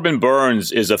Corbin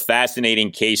Burns is a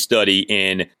fascinating case study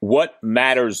in what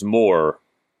matters more,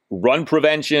 run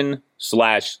prevention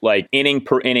 / like inning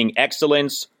per inning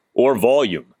excellence or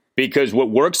volume. Because what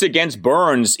works against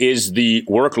Burns is the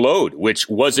workload, which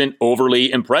wasn't overly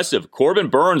impressive. Corbin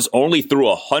Burns only threw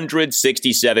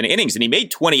 167 innings, and he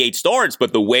made 28 starts.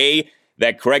 But the way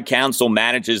that Craig Counsell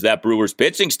manages that Brewers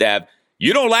pitching staff,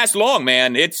 you don't last long,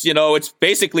 man. It's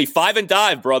basically 5 and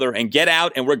dive, brother, and get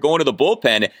out, and we're going to the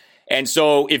bullpen. And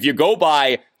so if you go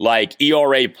by like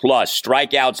ERA plus,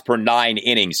 strikeouts per 9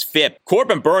 innings, FIP,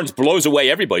 Corbin Burns blows away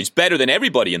everybody. He's better than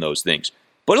everybody in those things.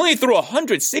 But only threw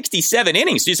 167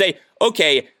 innings. So you say,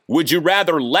 okay, would you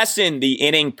rather lessen the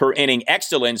inning per inning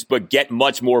excellence but get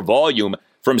much more volume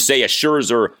from, say, a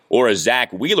Scherzer or a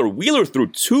Zach Wheeler? Wheeler threw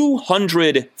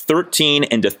 213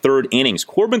 into third innings.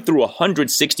 Corbin threw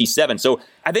 167. So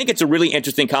I think it's a really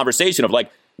interesting conversation of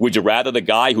like, would you rather the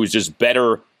guy who's just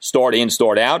better start in,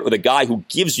 start out, or the guy who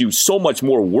gives you so much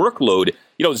more workload?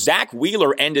 You know, Zach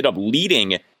Wheeler ended up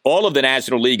leading all of the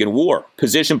National League in WAR,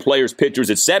 position players,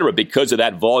 pitchers, etc., because of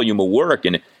that volume of work.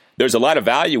 And there's a lot of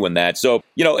value in that. So,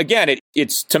 you know, again,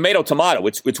 it's tomato.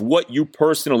 It's what you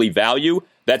personally value.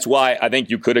 That's why I think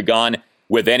you could have gone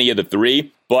with any of the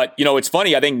 3. But, you know, it's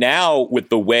funny. I think now with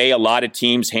the way a lot of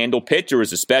teams handle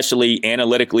pitchers, especially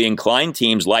analytically inclined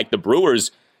teams like the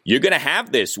Brewers, you're going to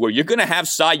have this where you're going to have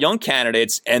Cy Young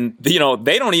candidates and, you know,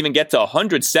 they don't even get to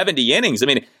 170 innings. I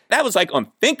mean, that was like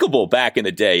unthinkable back in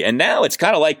the day. And now it's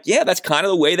kind of like, yeah, that's kind of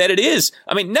the way that it is.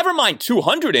 I mean, never mind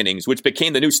 200 innings, which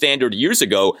became the new standard years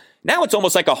ago. Now it's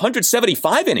almost like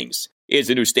 175 innings is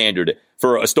the new standard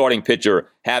for a starting pitcher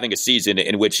having a season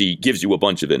in which he gives you a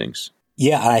bunch of innings.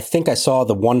 Yeah, I think I saw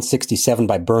the 167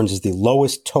 by Burns is the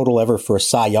lowest total ever for a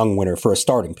Cy Young winner for a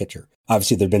starting pitcher.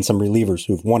 Obviously, there have been some relievers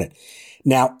who've won it.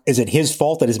 Now, is it his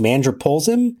fault that his manager pulls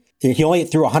him? He only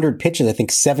threw 100 pitches, I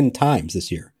think, 7 times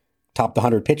this year. Topped the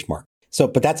 100 pitch mark. So,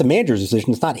 but that's a manager's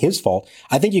decision. It's not his fault.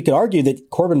 I think you could argue that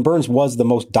Corbin Burns was the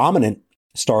most dominant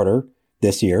starter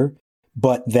this year,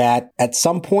 but that at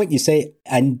some point you say,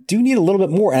 I do need a little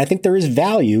bit more. And I think there is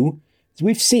value, as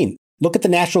we've seen. Look at the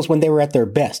Nationals when they were at their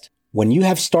best. When you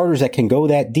have starters that can go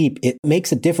that deep, it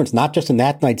makes a difference, not just in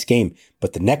that night's game,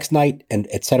 but the next night and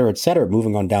et cetera,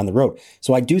 moving on down the road.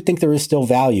 So I do think there is still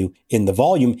value in the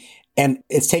volume. And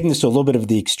it's taking this to a little bit of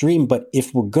the extreme, but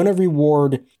if we're going to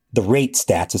reward the rate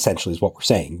stats, essentially is what we're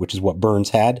saying, which is what Burns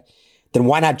had, then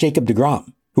why not Jacob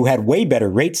deGrom, who had way better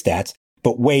rate stats,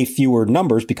 but way fewer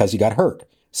numbers because he got hurt?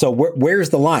 So where's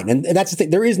the line? And that's the thing.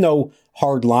 There is no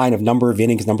hard line of number of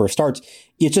innings, number of starts.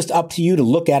 It's just up to you to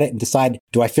look at it and decide,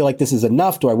 do I feel like this is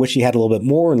enough? Do I wish he had a little bit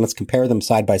more? And let's compare them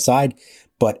side by side.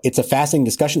 But it's a fascinating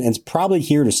discussion, and it's probably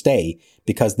here to stay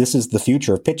because this is the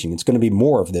future of pitching. It's going to be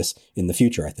more of this in the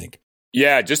future, I think.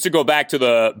 Yeah, just to go back to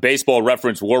the Baseball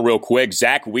Reference WAR real quick,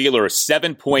 Zach Wheeler,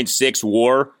 7.6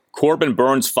 WAR. Corbin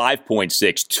Burns,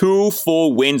 5.6. 2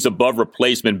 full wins above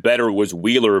replacement better was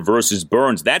Wheeler versus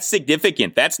Burns. That's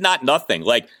significant. That's not nothing.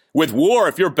 Like, with WAR,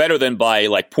 if you're better than by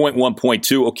like 0.1,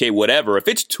 0.2, okay, whatever. If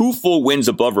it's 2 full wins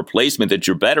above replacement that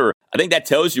you're better, I think that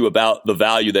tells you about the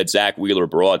value that Zach Wheeler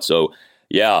brought. So,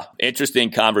 yeah, interesting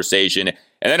conversation.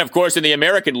 And then, of course, in the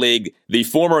American League, the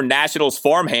former Nationals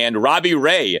farmhand, Robbie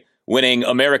Ray, winning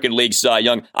American League Cy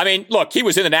Young. I mean, look, he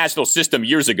was in the national system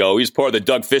years ago. He was part of the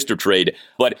Doug Fister trade.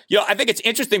 But, you know, I think it's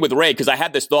interesting with Ray because I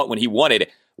had this thought when he won it.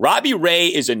 Robbie Ray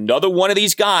is another one of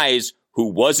these guys who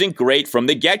wasn't great from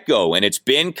the get-go. And it's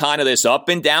been kind of this up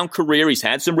and down career. He's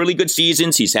had some really good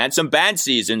seasons. He's had some bad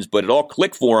seasons, but it all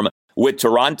clicked for him with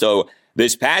Toronto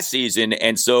this past season.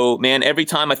 And so, man, every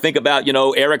time I think about, you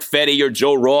know, Eric Fetty or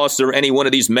Joe Ross or any one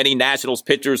of these many Nationals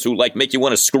pitchers who like make you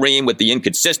want to scream with the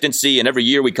inconsistency, and every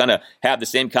year we kind of have the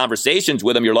same conversations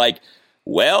with them, you're like,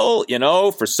 well, you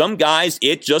know, for some guys,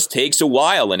 it just takes a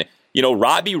while. And, you know,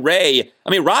 Robbie Ray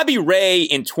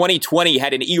in 2020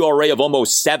 had an ERA of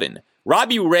almost 7.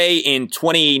 Robbie Ray in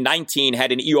 2019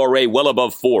 had an ERA well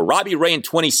above 4. Robbie Ray in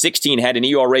 2016 had an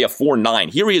ERA of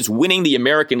 4.9. Here he is winning the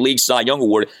American League Cy Young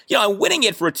Award. You know, I'm winning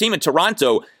it for a team in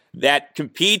Toronto that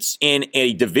competes in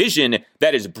a division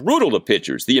that is brutal to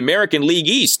pitchers, the American League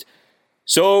East.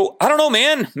 So, I don't know,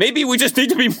 man. Maybe we just need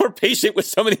to be more patient with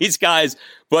some of these guys.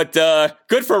 But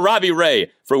good for Robbie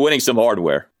Ray for winning some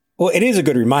hardware. Well, it is a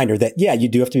good reminder that, yeah, you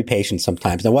do have to be patient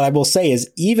sometimes. Now, what I will say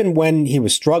is even when he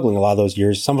was struggling a lot of those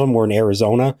years, some of them were in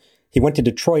Arizona. He went to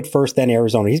Detroit first, then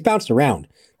Arizona. He's bounced around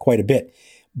quite a bit.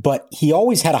 but he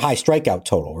always had a high strikeout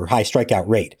total or high strikeout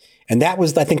rate. And that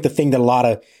was, I think, the thing that a lot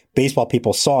of baseball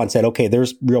people saw and said, okay,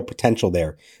 there's real potential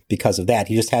there because of that.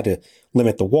 He just had to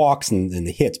limit the walks and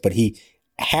the hits, but he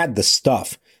had the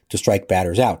stuff to strike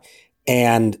batters out.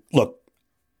 And look,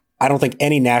 I don't think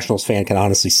any Nationals fan can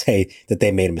honestly say that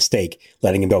they made a mistake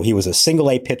letting him go. He was a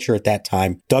single-A pitcher at that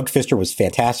time. Doug Fister was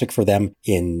fantastic for them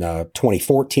in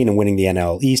 2014 and winning the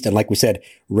NL East. And like we said,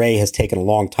 Ray has taken a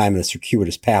long time in a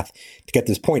circuitous path to get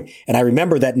to this point. And I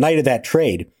remember that night of that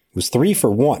trade was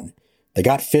 3-for-1. They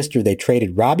got Fister. They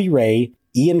traded Robbie Ray,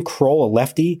 Ian Kroll, a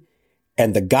lefty,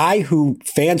 and the guy who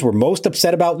fans were most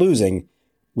upset about losing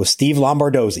was Steve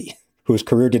Lombardozzi, whose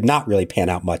career did not really pan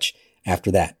out much after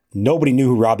that. Nobody knew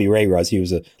who Robbie Ray was. He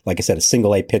was, like I said, a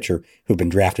single-A pitcher who'd been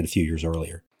drafted a few years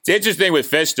earlier. It's interesting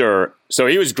with Fister. So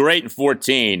he was great in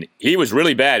 14. He was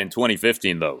really bad in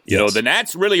 2015, though. You know, the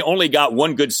Nats really only got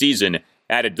one good season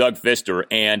out of Doug Fister,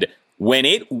 and when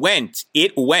it went,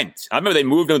 it went. I remember they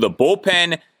moved him to the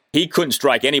bullpen. He couldn't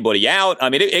strike anybody out. I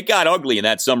mean, it got ugly in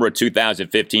that summer of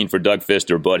 2015 for Doug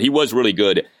Fister, but he was really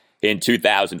good in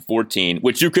 2014,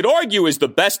 which you could argue is the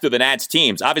best of the Nats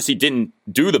teams. Obviously didn't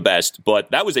do the best,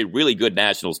 but that was a really good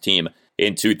Nationals team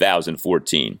in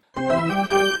 2014.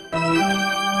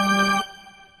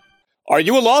 Are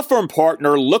you a law firm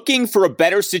partner looking for a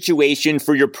better situation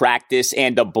for your practice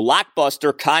and a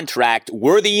blockbuster contract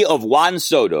worthy of Juan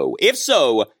Soto? If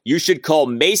so, you should call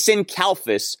Mason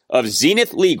Kalfas of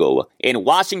Zenith Legal in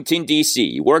Washington,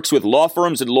 D.C. He works with law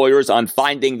firms and lawyers on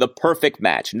finding the perfect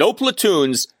match. No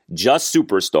platoons, just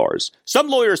superstars. Some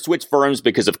lawyers switch firms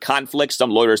because of conflict.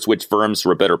 Some lawyers switch firms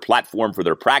for a better platform for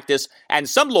their practice. And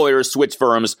some lawyers switch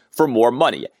firms for more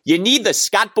money. You need the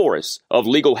Scott Boras of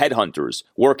legal headhunters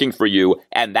working for you,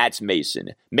 and that's Mason.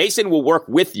 Mason will work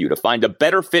with you to find a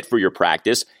better fit for your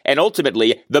practice and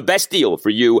ultimately the best deal for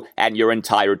you and your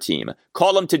entire team.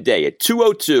 Call him today at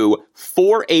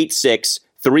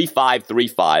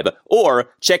 202-486-3535 or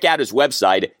check out his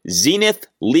website,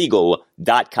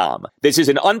 zenithlegal.com. This is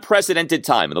an unprecedented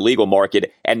time in the legal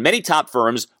market, and many top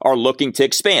firms are looking to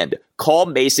expand. Call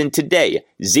Mason today.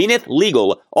 Zenith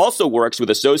Legal also works with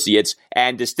associates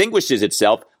and distinguishes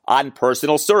itself on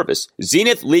personal service.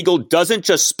 Zenith Legal doesn't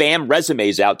just spam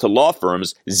resumes out to law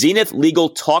firms. Zenith Legal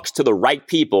talks to the right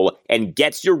people and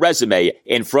gets your resume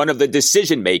in front of the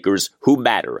decision makers who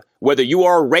matter. Whether you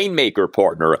are a Rainmaker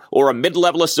partner or a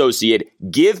mid-level associate,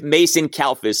 give Mason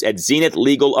Kalfas at Zenith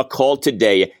Legal a call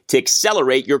today to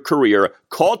accelerate your career.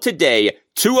 Call today,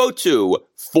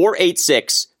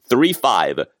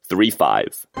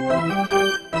 202-486-3535.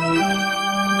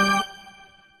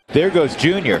 There goes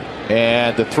Junior,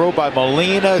 and the throw by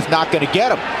Molina is not going to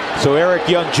get him. So Eric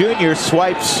Young Jr.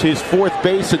 swipes his fourth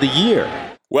base of the year.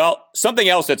 Well, something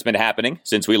else that's been happening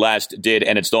since we last did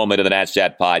an installment of the Nats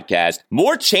Chat podcast,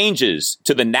 more changes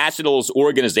to the Nationals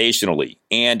organizationally.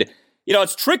 And, you know,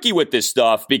 it's tricky with this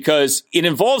stuff because it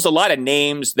involves a lot of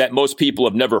names that most people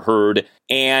have never heard.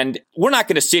 And we're not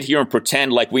going to sit here and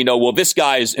pretend like we know, well, this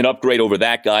guy's an upgrade over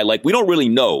that guy. Like, we don't really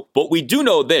know. But we do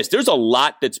know this. There's a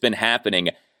lot that's been happening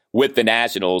with the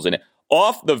Nationals, and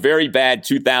off the very bad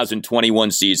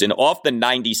 2021 season, off the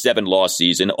 97 loss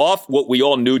season, off what we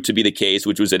all knew to be the case,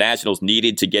 which was the Nationals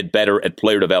needed to get better at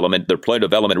player development. Their player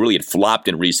development really had flopped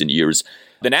in recent years.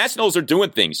 The Nationals are doing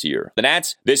things here. The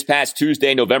Nats, this past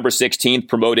Tuesday, November 16th,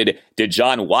 promoted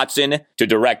DeJohn Watson to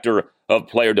Director of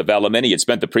Player Development. He had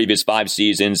spent the previous 5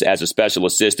 seasons as a special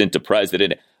assistant to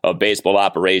President of Baseball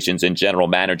Operations and General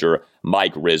Manager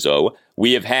Mike Rizzo.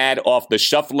 We have had, off the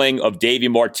shuffling of Davey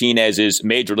Martinez's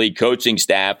Major League coaching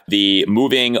staff, the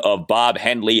moving of Bob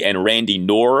Henley and Randy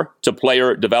Knorr to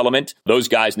Player Development. Those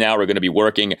guys now are going to be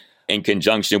working in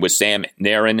conjunction with Sam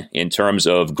Narin in terms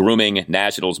of grooming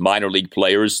Nationals minor league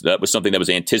players. That was something that was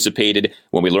anticipated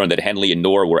when we learned that Henley and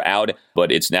Knorr were out,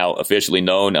 but it's now officially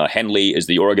known. Henley is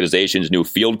the organization's new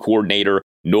field coordinator.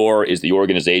 Knorr is the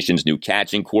organization's new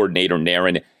catching coordinator.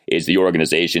 Narin is the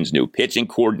organization's new pitching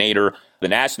coordinator. The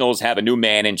Nationals have a new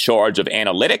man in charge of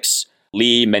analytics.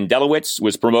 Lee Mendelowitz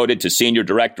was promoted to Senior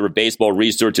Director of Baseball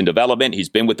Research and Development. He's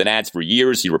been with the Nats for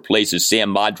years. He replaces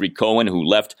Sam Madry Cohen, who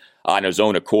left on his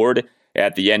own accord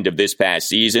at the end of this past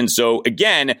season. So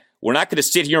again, we're not going to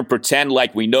sit here and pretend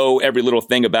like we know every little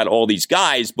thing about all these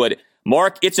guys, but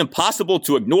Mark, it's impossible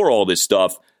to ignore all this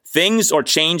stuff. Things are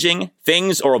changing,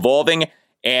 things are evolving,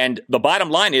 and the bottom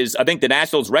line is I think the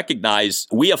Nationals recognize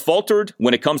we have faltered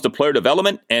when it comes to player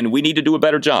development, and we need to do a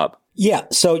better job. Yeah,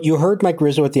 so you heard Mike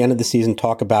Rizzo at the end of the season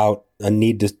talk about a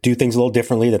need to do things a little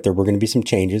differently, that there were going to be some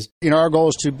changes. Our goal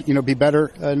is to, be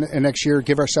better next year,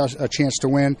 give ourselves a chance to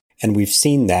win. And we've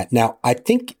seen that. Now, I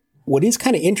think what is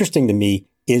kind of interesting to me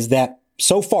is that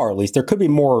so far, at least, there could be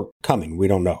more coming. We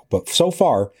don't know. But so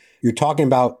far, you're talking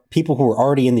about people who are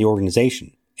already in the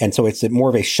organization. And so it's more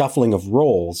of a shuffling of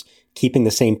roles, keeping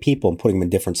the same people and putting them in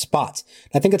different spots.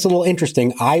 I think it's a little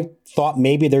interesting. I thought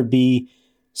maybe there'd be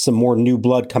some more new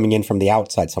blood coming in from the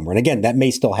outside somewhere. And again, that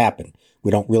may still happen.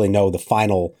 We don't really know the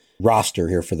final roster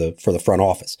here for the front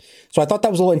office. So I thought that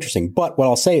was a little interesting. But what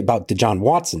I'll say about Deshaun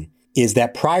Watson is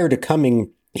that prior to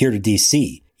coming here to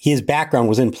DC, his background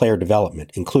was in player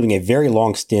development, including a very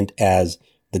long stint as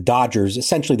the Dodgers,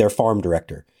 essentially their farm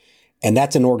director. And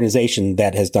that's an organization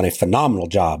that has done a phenomenal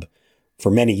job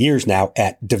for many years now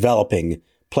at developing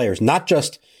players, not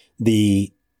just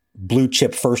the blue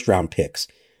chip first round picks,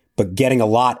 but getting a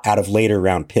lot out of later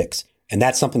round picks. And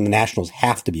that's something the Nationals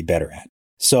have to be better at.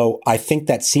 So I think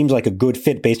that seems like a good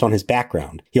fit based on his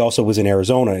background. He also was in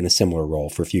Arizona in a similar role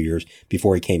for a few years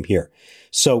before he came here.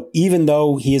 So even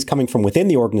though he is coming from within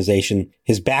the organization,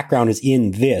 his background is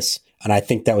in this. And I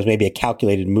think that was maybe a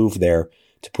calculated move there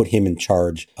to put him in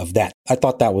charge of that. I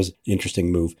thought that was an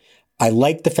interesting move. I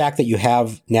like the fact that you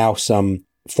have now some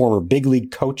former big league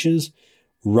coaches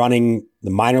running the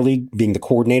minor league, being the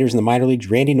coordinators in the minor leagues.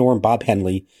 Randy Knorr and Bob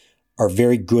Henley are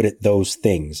very good at those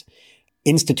things.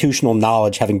 Institutional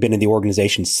knowledge, having been in the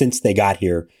organization since they got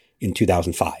here in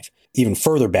 2005, even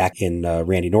further back in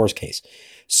Randy Knorr's case.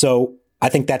 So I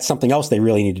think that's something else they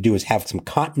really need to do, is have some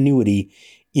continuity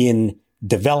in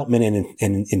development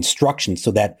and instruction, so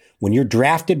that when you're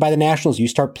drafted by the Nationals, you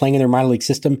start playing in their minor league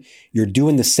system, you're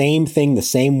doing the same thing the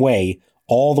same way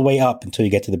all the way up until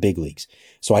you get to the big leagues.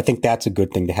 So I think that's a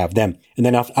good thing to have them. And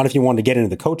then I don't know if you wanted to get into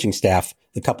the coaching staff,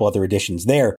 a couple other additions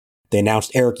there. They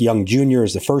announced Eric Young Jr.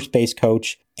 as the first base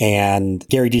coach and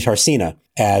Gary DiTarcina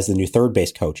as the new third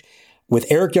base coach.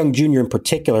 With Eric Young Jr. in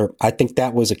particular, I think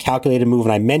that was a calculated move.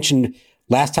 And I mentioned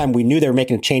last time we knew they were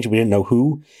making a change, we didn't know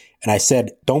who. And I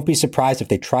said, don't be surprised if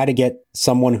they try to get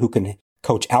someone who can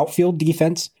coach outfield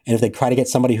defense and if they try to get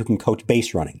somebody who can coach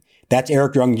base running. That's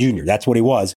Eric Young Jr. That's what he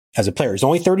was as a player. He's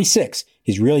only 36.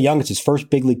 He's really young. It's his first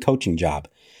big league coaching job.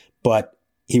 But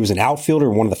he was an outfielder,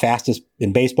 one of the fastest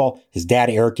in baseball. His dad,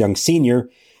 Eric Young Sr.,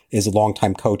 is a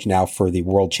longtime coach now for the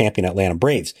world champion Atlanta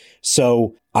Braves.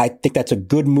 So I think that's a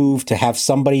good move to have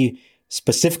somebody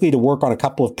specifically to work on a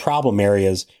couple of problem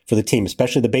areas for the team,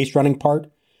 especially the base running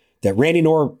part. That Randy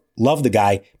Knorr loved the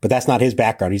guy, but that's not his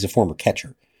background. He's a former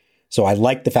catcher. So I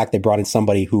like the fact they brought in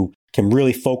somebody who can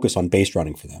really focus on base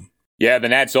running for them. Yeah, the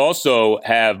Nats also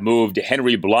have moved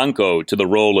Henry Blanco to the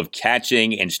role of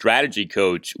catching and strategy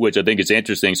coach, which I think is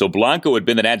interesting. So Blanco had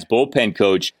been the Nats bullpen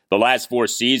coach the last 4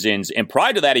 seasons. And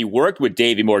prior to that, he worked with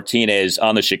Davey Martinez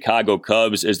on the Chicago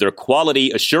Cubs as their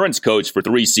quality assurance coach for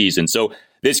 3 seasons. So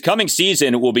this coming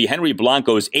season will be Henry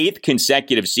Blanco's 8th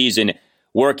consecutive season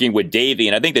working with Davey.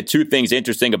 And I think the 2 things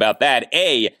interesting about that,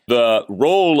 A, the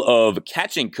role of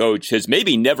catching coach has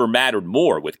maybe never mattered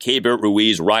more with Keibert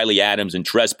Ruiz, Riley Adams, and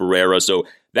Tres Barrera. So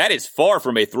that is far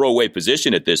from a throwaway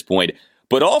position at this point.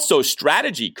 But also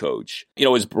strategy coach. You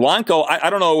know, is Blanco, I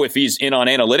don't know if he's in on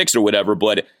analytics or whatever,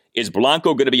 but is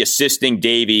Blanco going to be assisting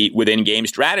Davey with in-game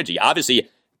strategy? Obviously,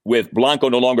 with Blanco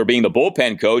no longer being the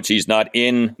bullpen coach, he's not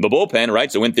in the bullpen,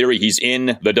 right? So in theory, he's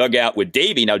in the dugout with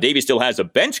Davey. Now, Davey still has a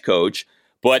bench coach,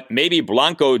 but maybe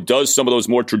Blanco does some of those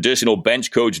more traditional bench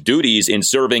coach duties in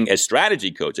serving as strategy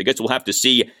coach. I guess we'll have to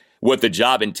see what the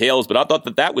job entails, but I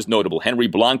thought that was notable. Henry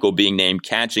Blanco being named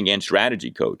catching and strategy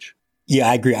coach. Yeah,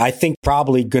 I agree. I think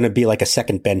probably going to be like a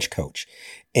second bench coach.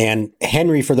 And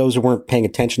Henry, for those who weren't paying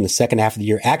attention the second half of the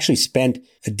year, actually spent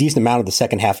a decent amount of the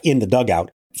second half in the dugout,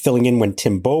 filling in when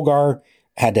Tim Bogar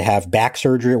had to have back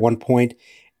surgery at one point.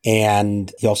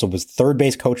 And he also was third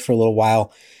base coach for a little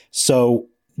while. So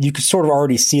you could sort of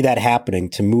already see that happening,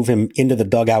 to move him into the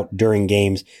dugout during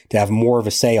games, to have more of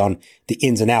a say on the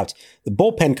ins and outs. The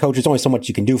bullpen coach, there's only so much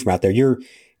you can do from out there.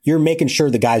 You're making sure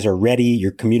the guys are ready.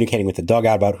 You're communicating with the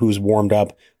dugout about who's warmed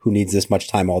up, who needs this much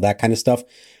time, all that kind of stuff.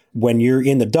 When you're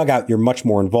in the dugout, you're much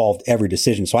more involved every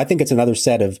decision. So I think it's another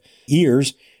set of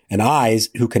ears and eyes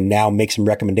who can now make some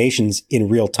recommendations in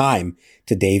real time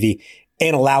to Davey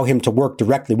and allow him to work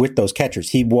directly with those catchers.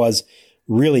 He was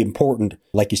really important,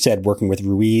 like you said, working with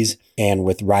Ruiz and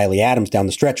with Riley Adams down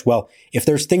the stretch. Well, if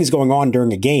there's things going on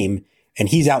during a game and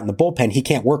he's out in the bullpen, he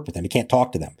can't work with them. He can't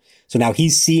talk to them. So now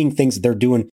he's seeing things that they're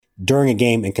doing during a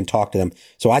game and can talk to them.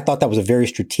 So I thought that was a very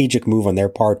strategic move on their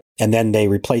part. And then they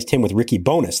replaced him with Ricky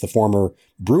Bones, the former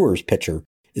Brewers pitcher,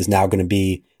 is now going to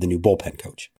be the new bullpen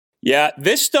coach. Yeah,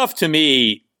 this stuff to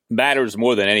me matters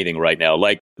more than anything right now.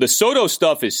 Like, the Soto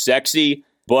stuff is sexy,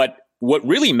 but what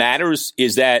really matters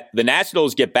is that the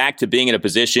Nationals get back to being in a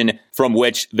position from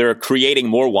which they're creating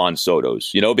more Juan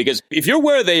Sotos, because if you're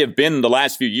where they have been the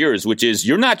last few years, which is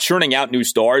you're not churning out new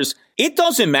stars, it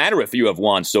doesn't matter if you have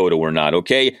Juan Soto or not,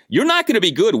 okay? You're not going to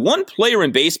be good. One player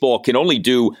in baseball can only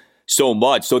do so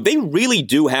much. So they really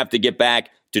do have to get back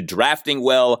to drafting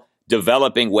well,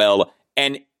 developing well,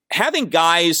 and having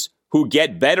guys who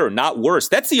get better, not worse.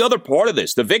 That's the other part of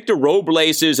this. The Victor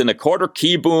Robleses and the Carter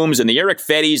Kiebooms and the Eric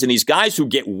Fetties and these guys who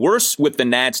get worse with the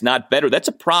Nats, not better. That's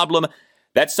a problem.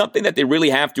 That's something that they really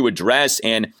have to address.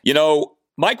 And,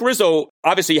 Mike Rizzo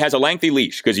obviously has a lengthy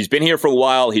leash because he's been here for a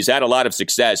while. He's had a lot of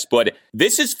success, but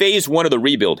this is phase one of the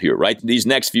rebuild here, right? These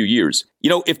next few years.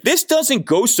 If this doesn't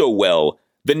go so well,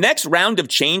 the next round of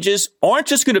changes aren't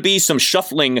just going to be some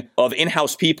shuffling of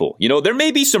in-house people. There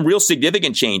may be some real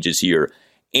significant changes here.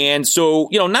 And so,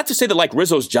 not to say that like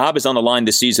Rizzo's job is on the line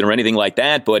this season or anything like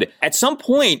that, but at some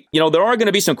point, there are going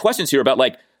to be some questions here about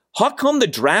like, how come the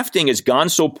drafting has gone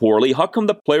so poorly? How come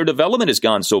the player development has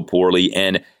gone so poorly?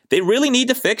 And they really need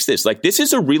to fix this. Like, this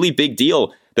is a really big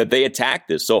deal that they attack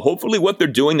this. So hopefully what they're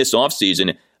doing this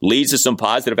offseason leads to some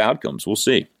positive outcomes. We'll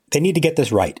see. They need to get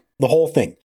this right. The whole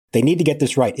thing. They need to get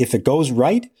this right. If it goes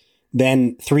right,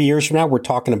 then 3 years from now, we're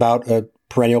talking about a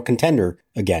perennial contender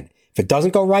again. If it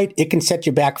doesn't go right, it can set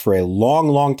you back for a long,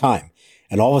 long time.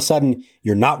 And all of a sudden,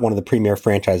 you're not one of the premier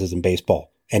franchises in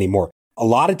baseball anymore. A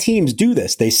lot of teams do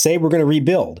this. They say we're going to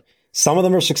rebuild. Some of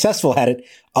them are successful at it.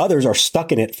 Others are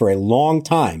stuck in it for a long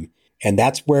time. And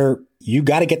that's where you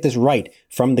got to get this right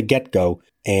from the get-go.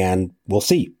 And we'll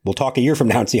see. We'll talk a year from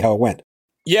now and see how it went.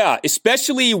 Yeah,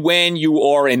 especially when you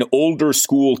are an older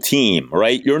school team,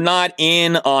 right? You're not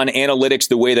in on analytics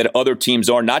the way that other teams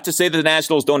are. Not to say that the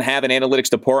Nationals don't have an analytics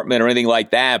department or anything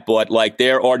like that, but like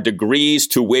there are degrees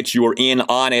to which you're in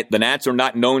on it. The Nats are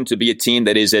not known to be a team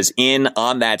that is as in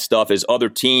on that stuff as other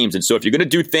teams. And so if you're going to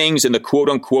do things in the quote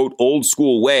unquote old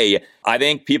school way, I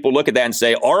think people look at that and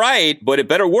say, all right, but it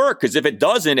better work, because if it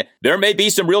doesn't, there may be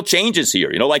some real changes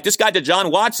here. Like this guy,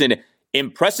 DeJohn Watson,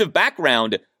 impressive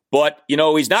background. But,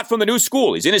 he's not from the new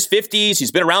school. He's in his 50s. He's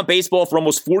been around baseball for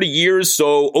almost 40 years.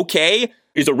 So, okay,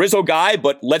 he's a Rizzo guy,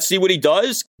 but let's see what he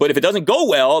does. But if it doesn't go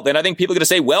well, then I think people are going to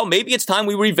say, well, maybe it's time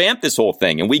we revamp this whole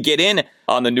thing and we get in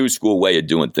on the new school way of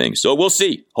doing things. So we'll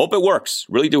see. Hope it works.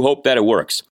 Really do hope that it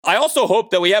works. I also hope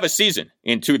that we have a season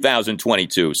in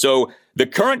 2022. So the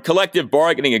current collective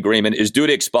bargaining agreement is due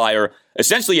to expire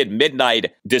essentially at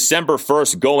midnight, December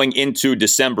 1st, going into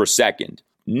December 2nd.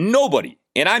 Nobody,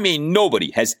 and I mean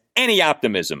nobody, has any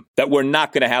optimism that we're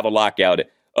not going to have a lockout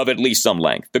of at least some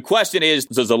length. The question is,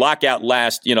 does the lockout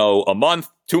last, a month,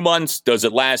 2 months? Does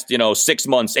it last, 6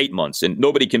 months, 8 months? And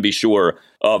nobody can be sure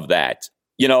of that.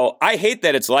 I hate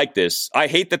that it's like this. I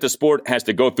hate that the sport has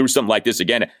to go through something like this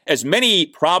again. As many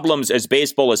problems as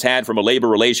baseball has had from a labor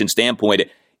relations standpoint,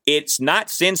 it's not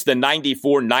since the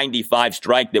 94-95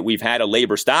 strike that we've had a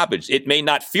labor stoppage. It may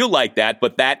not feel like that,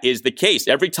 but that is the case.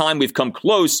 Every time we've come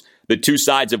close, the two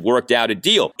sides have worked out a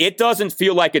deal. It doesn't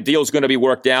feel like a deal is going to be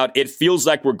worked out. It feels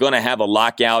like we're going to have a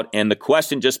lockout, and the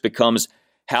question just becomes,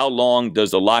 how long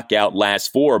does the lockout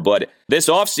last for? But this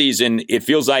offseason, it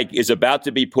feels like is about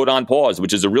to be put on pause,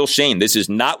 which is a real shame. This is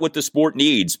not what the sport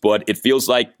needs, but it feels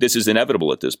like this is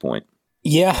inevitable at this point.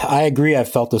 Yeah, I agree.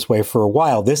 I've felt this way for a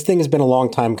while. This thing has been a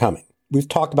long time coming. We've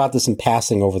talked about this in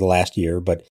passing over the last year,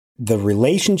 but the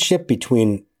relationship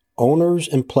between owners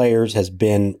and players has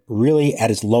been really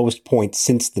at its lowest point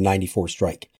since the 94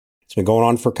 strike. It's been going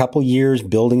on for a couple years,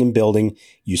 building and building.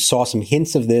 You saw some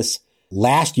hints of this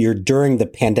last year during the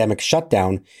pandemic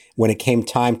shutdown when it came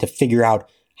time to figure out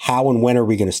how and when are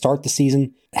we going to start the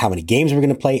season, how many games we're going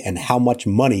to play, and how much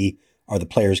money are the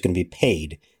players going to be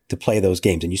paid to play those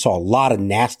games. And you saw a lot of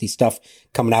nasty stuff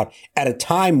coming out at a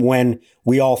time when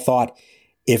we all thought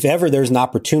if ever there's an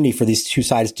opportunity for these two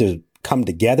sides to come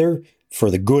together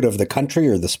for the good of the country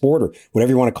or the sport or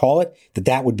whatever you want to call it,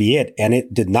 that would be it. And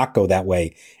it did not go that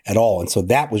way at all. And so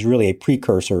that was really a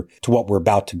precursor to what we're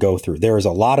about to go through. There is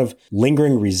a lot of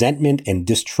lingering resentment and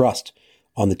distrust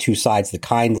on the two sides, the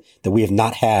kind that we have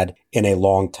not had in a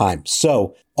long time.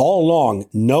 So all along,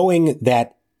 knowing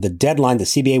that the deadline, the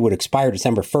CBA would expire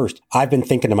December 1st, I've been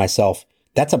thinking to myself,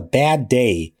 that's a bad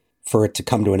day for it to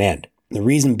come to an end. The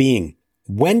reason being,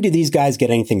 when do these guys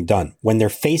get anything done? When they're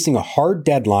facing a hard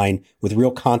deadline with real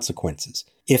consequences.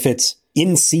 If it's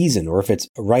in season or if it's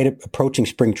right approaching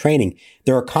spring training,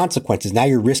 there are consequences. Now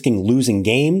you're risking losing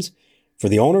games for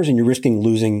the owners and you're risking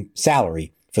losing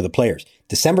salary for the players.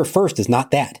 December 1st is not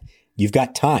that. You've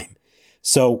got time.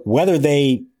 So whether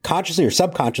they consciously or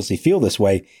subconsciously feel this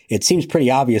way, it seems pretty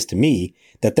obvious to me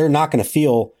that they're not going to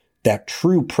feel that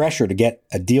true pressure to get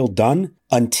a deal done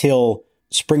until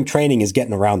spring training is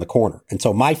getting around the corner. And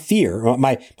so my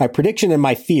prediction and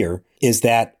my fear is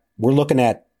that we're looking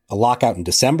at a lockout in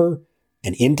December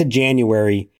and into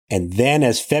January. And then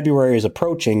as February is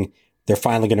approaching, they're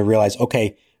finally going to realize,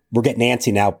 okay, we're getting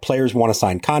antsy now. Players want to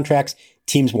sign contracts.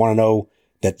 Teams want to know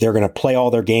that they're going to play all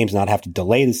their games, not have to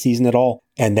delay the season at all,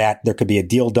 and that there could be a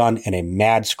deal done and a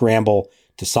mad scramble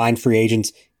to sign free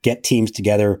agents, get teams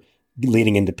together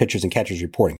leading into pitchers and catchers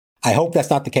reporting. I hope that's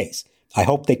not the case. I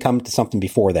hope they come to something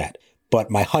before that.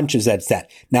 But my hunch is that it's that.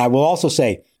 Now, I will also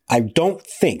say, I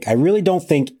really don't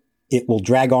think it will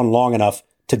drag on long enough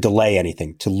to delay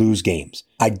anything, to lose games.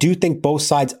 I do think both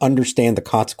sides understand the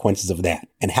consequences of that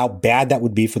and how bad that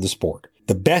would be for the sport.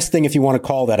 The best thing, if you want to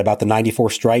call that, about the 94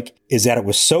 strike is that it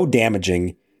was so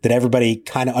damaging that everybody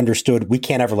kind of understood we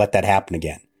can't ever let that happen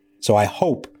again. So I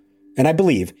hope and I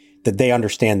believe that they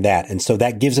understand that. And so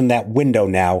that gives them that window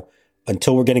now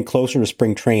until we're getting closer to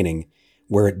spring training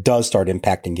where it does start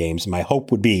impacting games. And my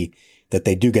hope would be that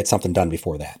they do get something done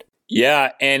before that.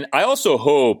 Yeah, and I also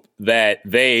hope that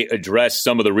they address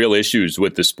some of the real issues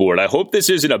with the sport. I hope this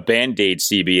isn't a Band-Aid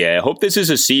CBA. I hope this is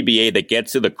a CBA that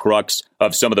gets to the crux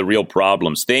of some of the real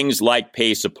problems. Things like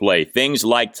pace of play, things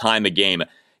like time of game.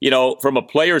 You know, from a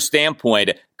player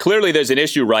standpoint, clearly there's an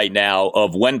issue right now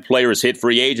of when players hit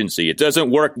free agency. It doesn't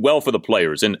work well for the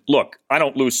players. And look, I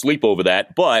don't lose sleep over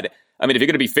that, but I mean, if you're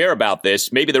going to be fair about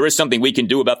this, maybe there is something we can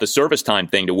do about the service time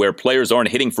thing to where players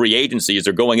aren't hitting free agency as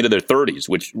they're going into their 30s,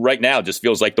 which right now just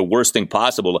feels like the worst thing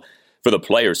possible for the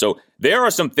player. So there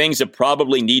are some things that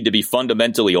probably need to be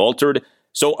fundamentally altered.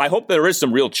 So I hope there is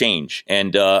some real change,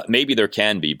 and maybe there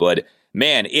can be. But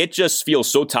man, it just feels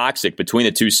so toxic between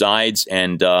the two sides.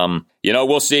 And,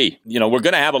 we'll see. We're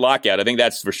going to have a lockout. I think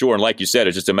that's for sure. And like you said,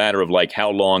 it's just a matter of like how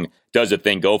long does the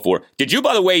thing go for. Did you,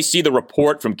 by the way, see the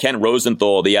report from Ken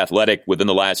Rosenthal, The Athletic, within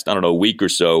the last, week or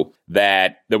so,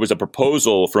 that there was a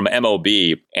proposal from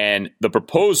MLB, and the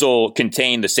proposal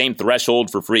contained the same threshold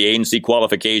for free agency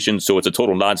qualifications, so it's a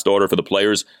total non-starter for the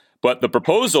players. But the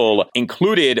proposal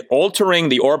included altering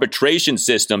the arbitration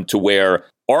system to where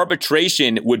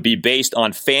arbitration would be based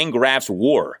on Fangraphs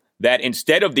WAR. That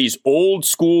instead of these old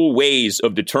school ways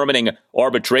of determining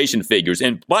arbitration figures,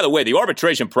 and by the way, the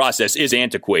arbitration process is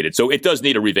antiquated, so it does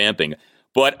need a revamping.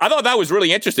 But I thought that was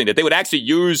really interesting that they would actually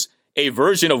use a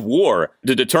version of WAR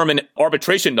to determine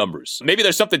arbitration numbers. Maybe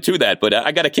there's something to that, but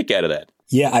I got a kick out of that.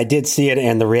 Yeah, I did see it,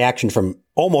 and the reaction from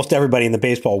almost everybody in the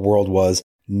baseball world was,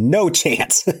 no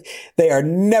chance. They are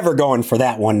never going for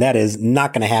that one. That is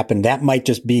not going to happen. That might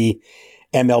just be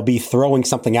MLB throwing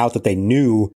something out that they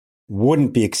knew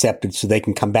wouldn't be accepted so they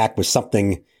can come back with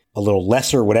something a little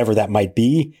lesser, whatever that might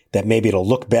be, that maybe it'll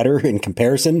look better in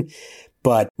comparison.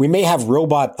 But we may have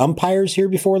robot umpires here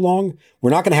before long. We're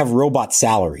not going to have robot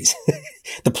salaries.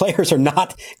 The players are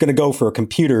not going to go for a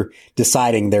computer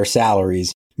deciding their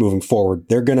salaries moving forward.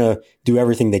 They're going to do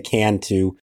everything they can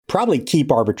to probably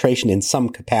keep arbitration in some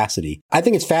capacity. I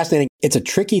think it's fascinating. It's a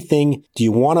tricky thing. Do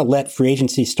you want to let free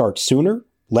agency start sooner?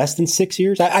 Less than 6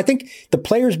 years? I think the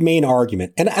players' main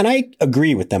argument, and I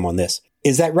agree with them on this,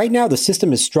 is that right now the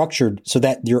system is structured so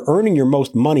that you're earning your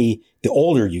most money the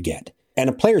older you get. And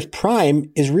a player's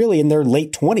prime is really in their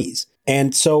late 20s.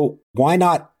 And so why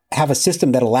not have a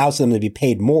system that allows them to be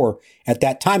paid more at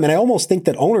that time? And I almost think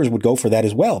that owners would go for that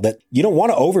as well, that you don't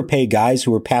want to overpay guys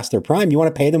who are past their prime. You want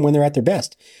to pay them when they're at their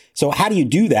best. So how do you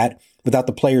do that without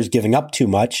the players giving up too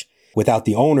much? Without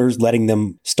the owners letting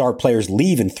them star players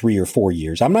leave in 3 or 4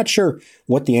 years? I'm not sure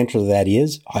what the answer to that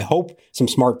is. I hope some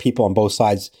smart people on both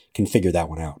sides can figure that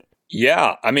one out.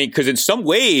 Yeah, I mean, because in some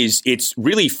ways, it's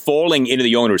really falling into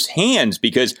the owner's hands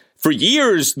because for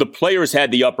years, the players had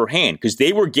the upper hand because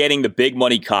they were getting the big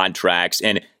money contracts.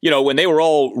 And, when they were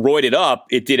all roided up,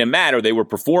 it didn't matter. They were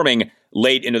performing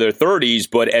late into their 30s.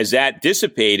 But as that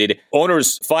dissipated,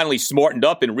 owners finally smartened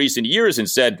up in recent years and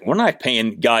said, we're not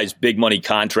paying guys big money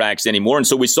contracts anymore. And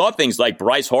so we saw things like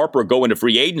Bryce Harper go into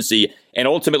free agency and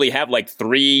ultimately have like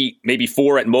 3, maybe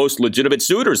 4 at most legitimate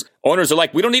suitors. Owners are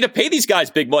like, we don't need to pay these guys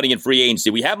big money in free agency.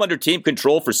 We have them under team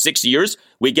control for 6 years.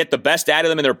 We get the best out of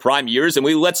them in their prime years and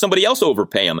we let somebody else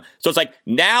overpay them. So it's like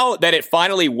now that it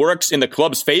finally works in the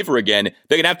club's favor again,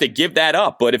 they're going to have to give that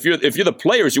up. But if you're the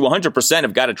players, you 100%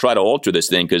 have got to try to alter this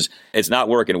thing because it's not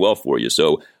working well for you.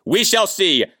 So we shall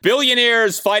see.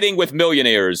 Billionaires fighting with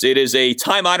millionaires. It is a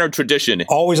time-honored tradition.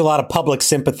 Always a lot of public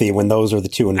sympathy when those are the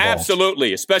two involved.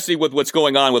 Absolutely, especially with what's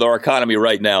going on with our economy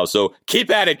right now. So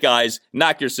keep at it, guys.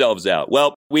 Knock yourselves out.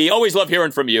 Well, we always love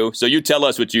hearing from you, so you tell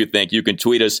us what you think. You can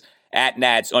tweet us at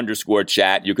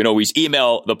 @Nats_chat. You can always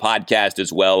email the podcast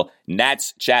as well,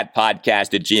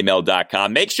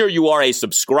 natschatpodcast@gmail.com. Make sure you are a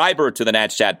subscriber to the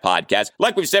Nats Chat Podcast.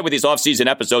 Like we've said with these off-season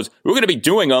episodes, we're going to be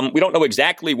doing them. We don't know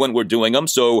exactly when we're doing them,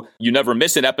 so you never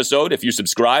miss an episode. If you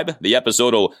subscribe, the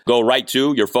episode will go right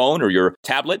to your phone or your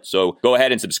tablet. So go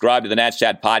ahead and subscribe to the Nats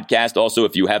Chat Podcast. Also,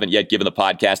 if you haven't yet given the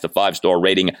podcast a 5-star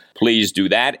rating, please do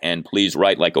that. And please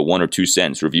write like a 1 or 2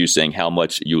 sentence review saying how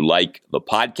much you like the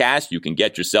podcast. You can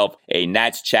get yourself a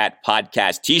Nats Chat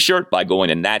Podcast t-shirt by going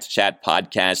to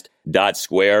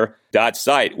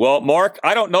natschatpodcast.square.site. Well, Mark,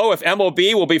 I don't know if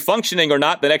MLB will be functioning or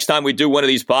not the next time we do one of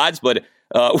these pods, but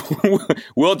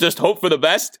we'll just hope for the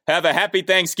best. Have a happy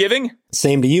Thanksgiving.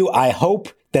 Same to you. I hope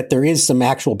that there is some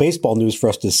actual baseball news for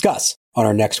us to discuss on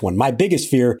our next one. My biggest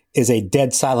fear is a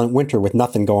dead silent winter with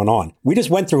nothing going on. We just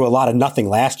went through a lot of nothing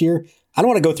last year. I don't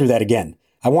want to go through that again.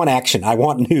 I want action. I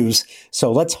want news.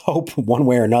 So let's hope one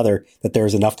way or another that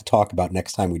there's enough to talk about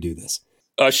next time we do this.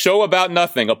 A show about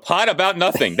nothing, a pod about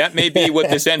nothing. That may be what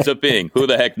this ends up being. Who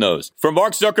the heck knows? For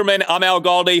Mark Zuckerman, I'm Al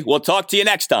Galdi. We'll talk to you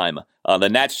next time on the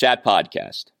Nats Chat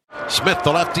Podcast. Smith,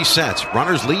 the lefty sets.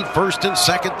 Runners lead first and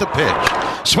second. The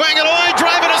pitch. Swing it away,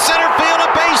 driving to center field, a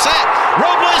base hit.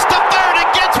 Robles